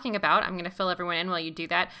we're talking about, I'm going to fill everyone in while you do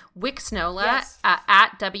that. Wixnola, Yes.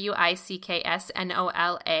 at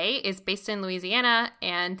WICKSNOLA, is based in Louisiana,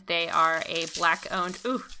 and they are a Black-owned...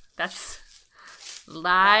 Ooh, that's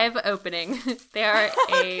live opening. They are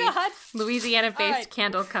a God. Louisiana-based All right.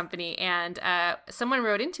 candle company, and someone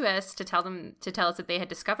wrote into us to tell us that they had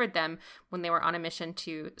discovered them when they were on a mission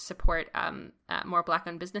to support more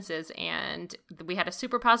Black-owned businesses, and we had a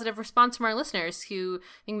super positive response from our listeners, who I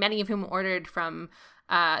think many of whom ordered from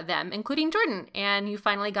them, including Jordan. And you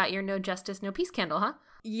finally got your No Justice, No Peace candle, huh?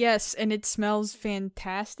 Yes, and it smells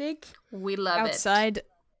fantastic. We love it.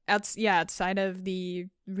 Outside of the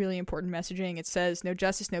really important messaging, it says "No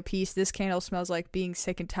justice, no peace." This candle smells like being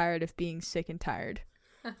sick and tired of being sick and tired.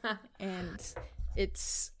 And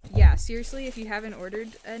it's seriously, if you haven't ordered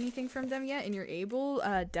anything from them yet and you're able,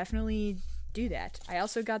 definitely do that. I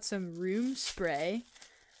also got some room spray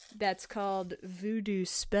that's called Voodoo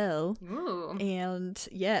Spell. Ooh. And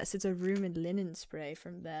yes, it's a room and linen spray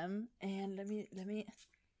from them. And let me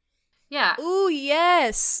Yeah. Ooh,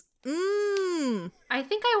 yes. I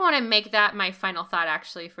think I want to make that my final thought,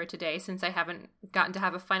 actually, for today, since I haven't gotten to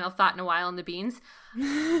have a final thought in a while in the beans.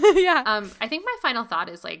 Yeah. I think my final thought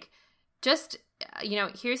is, like, just,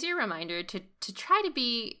 here's your reminder to try to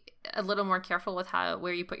be a little more careful with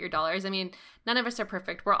where you put your dollars. I mean, none of us are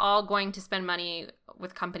perfect. We're all going to spend money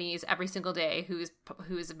with companies every single day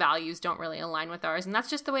whose values don't really align with ours, and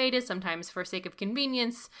that's just the way it is sometimes, for sake of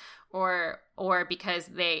convenience, or because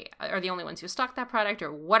they are the only ones who stock that product,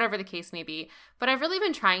 or whatever the case may be. But I've really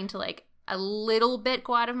been trying to, like, a little bit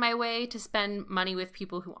go out of my way to spend money with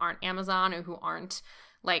people who aren't Amazon, or who aren't,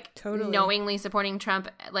 like, Totally. knowingly supporting Trump.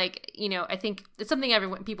 Like, I think it's something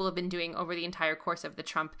people have been doing over the entire course of the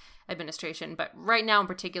Trump administration. But right now in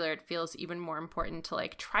particular, it feels even more important to,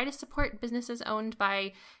 like, try to support businesses owned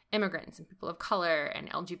by immigrants and people of color and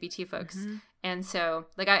LGBT folks. Mm-hmm. And so,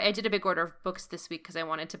 like, I did a big order of books this week because I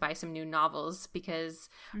wanted to buy some new novels, because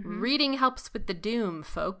reading helps with the doom,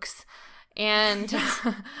 folks. And,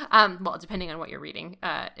 well, depending on what you're reading.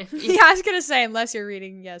 Yeah, I was gonna say, unless you're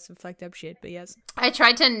reading, some fucked up shit, but yes. I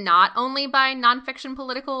tried to not only buy nonfiction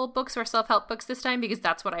political books or self-help books this time, because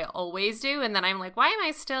that's what I always do. And then I'm like, why am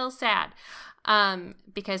I still sad?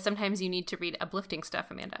 because sometimes you need to read uplifting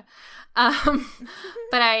stuff, Amanda.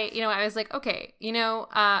 But I was like, okay,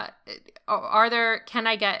 can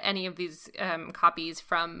I get any of these copies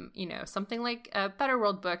from, something like Better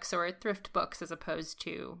World Books or Thrift Books as opposed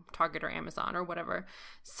to Target or Amazon or whatever.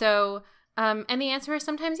 So, and the answer is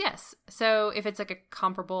sometimes yes. So if it's like a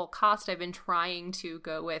comparable cost, I've been trying to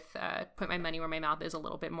go with, put my money where my mouth is a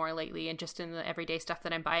little bit more lately and just in the everyday stuff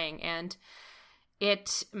that I'm buying. And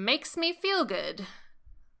it makes me feel good.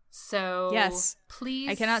 So yes, please.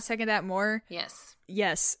 I cannot second that more.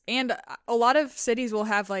 Yes. And a lot of cities will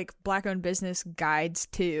have like Black-owned business guides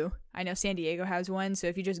too. I know San Diego has one. So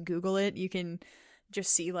if you just Google it, you can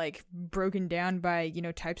just see like broken down by,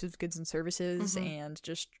 types of goods and services, and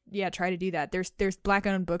just, try to do that. There's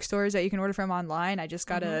Black-owned bookstores that you can order from online. I just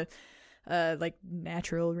got a like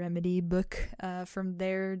natural remedy book from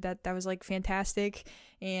there that was like fantastic,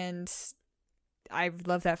 and I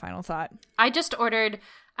love that final thought. I just ordered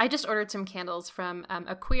some candles from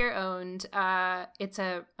a queer owned. It's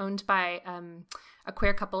owned by a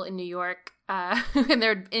queer couple in New York, and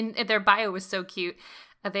their bio was so cute.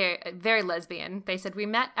 They're very lesbian. They said, we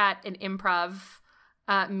met at an improv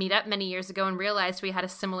meetup many years ago and realized we had a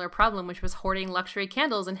similar problem, which was hoarding luxury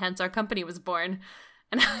candles, and hence our company was born.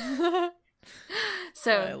 And I've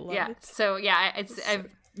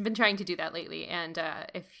been trying to do that lately. And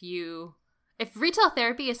if retail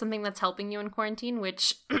therapy is something that's helping you in quarantine,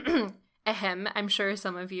 which I'm sure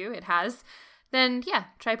some of you it has, then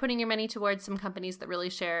try putting your money towards some companies that really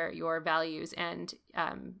share your values, and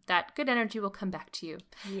that good energy will come back to you.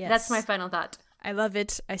 Yes. That's my final thought. I love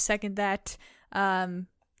it. I second that.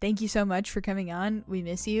 Thank you so much for coming on. We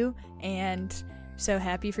miss you, and so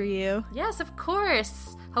happy for you. Yes, of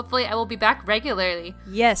course. Hopefully I will be back regularly.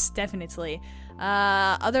 Yes, definitely.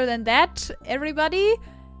 Other than that, everybody,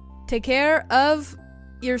 take care of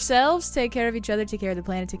yourselves, take care of each other, take care of the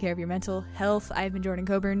planet, take care of your mental health. I've been Jordan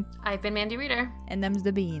Coburn. I've been Mandy Reeder. And them's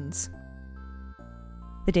the beans.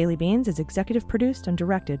 The Daily Beans is executive produced and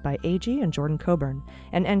directed by AG and Jordan Coburn,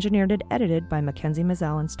 and engineered and edited by Mackenzie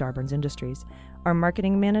Mazzell and Starburns Industries. Our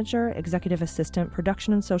marketing manager, executive assistant,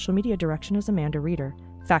 production and social media direction is Amanda Reeder.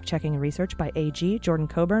 Fact-checking and research by AG, Jordan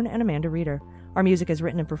Coburn, and Amanda Reeder. Our music is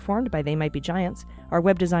written and performed by They Might Be Giants. Our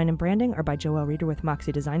web design and branding are by Joelle Reeder with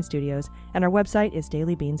Moxie Design Studios, and our website is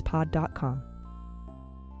dailybeanspod.com.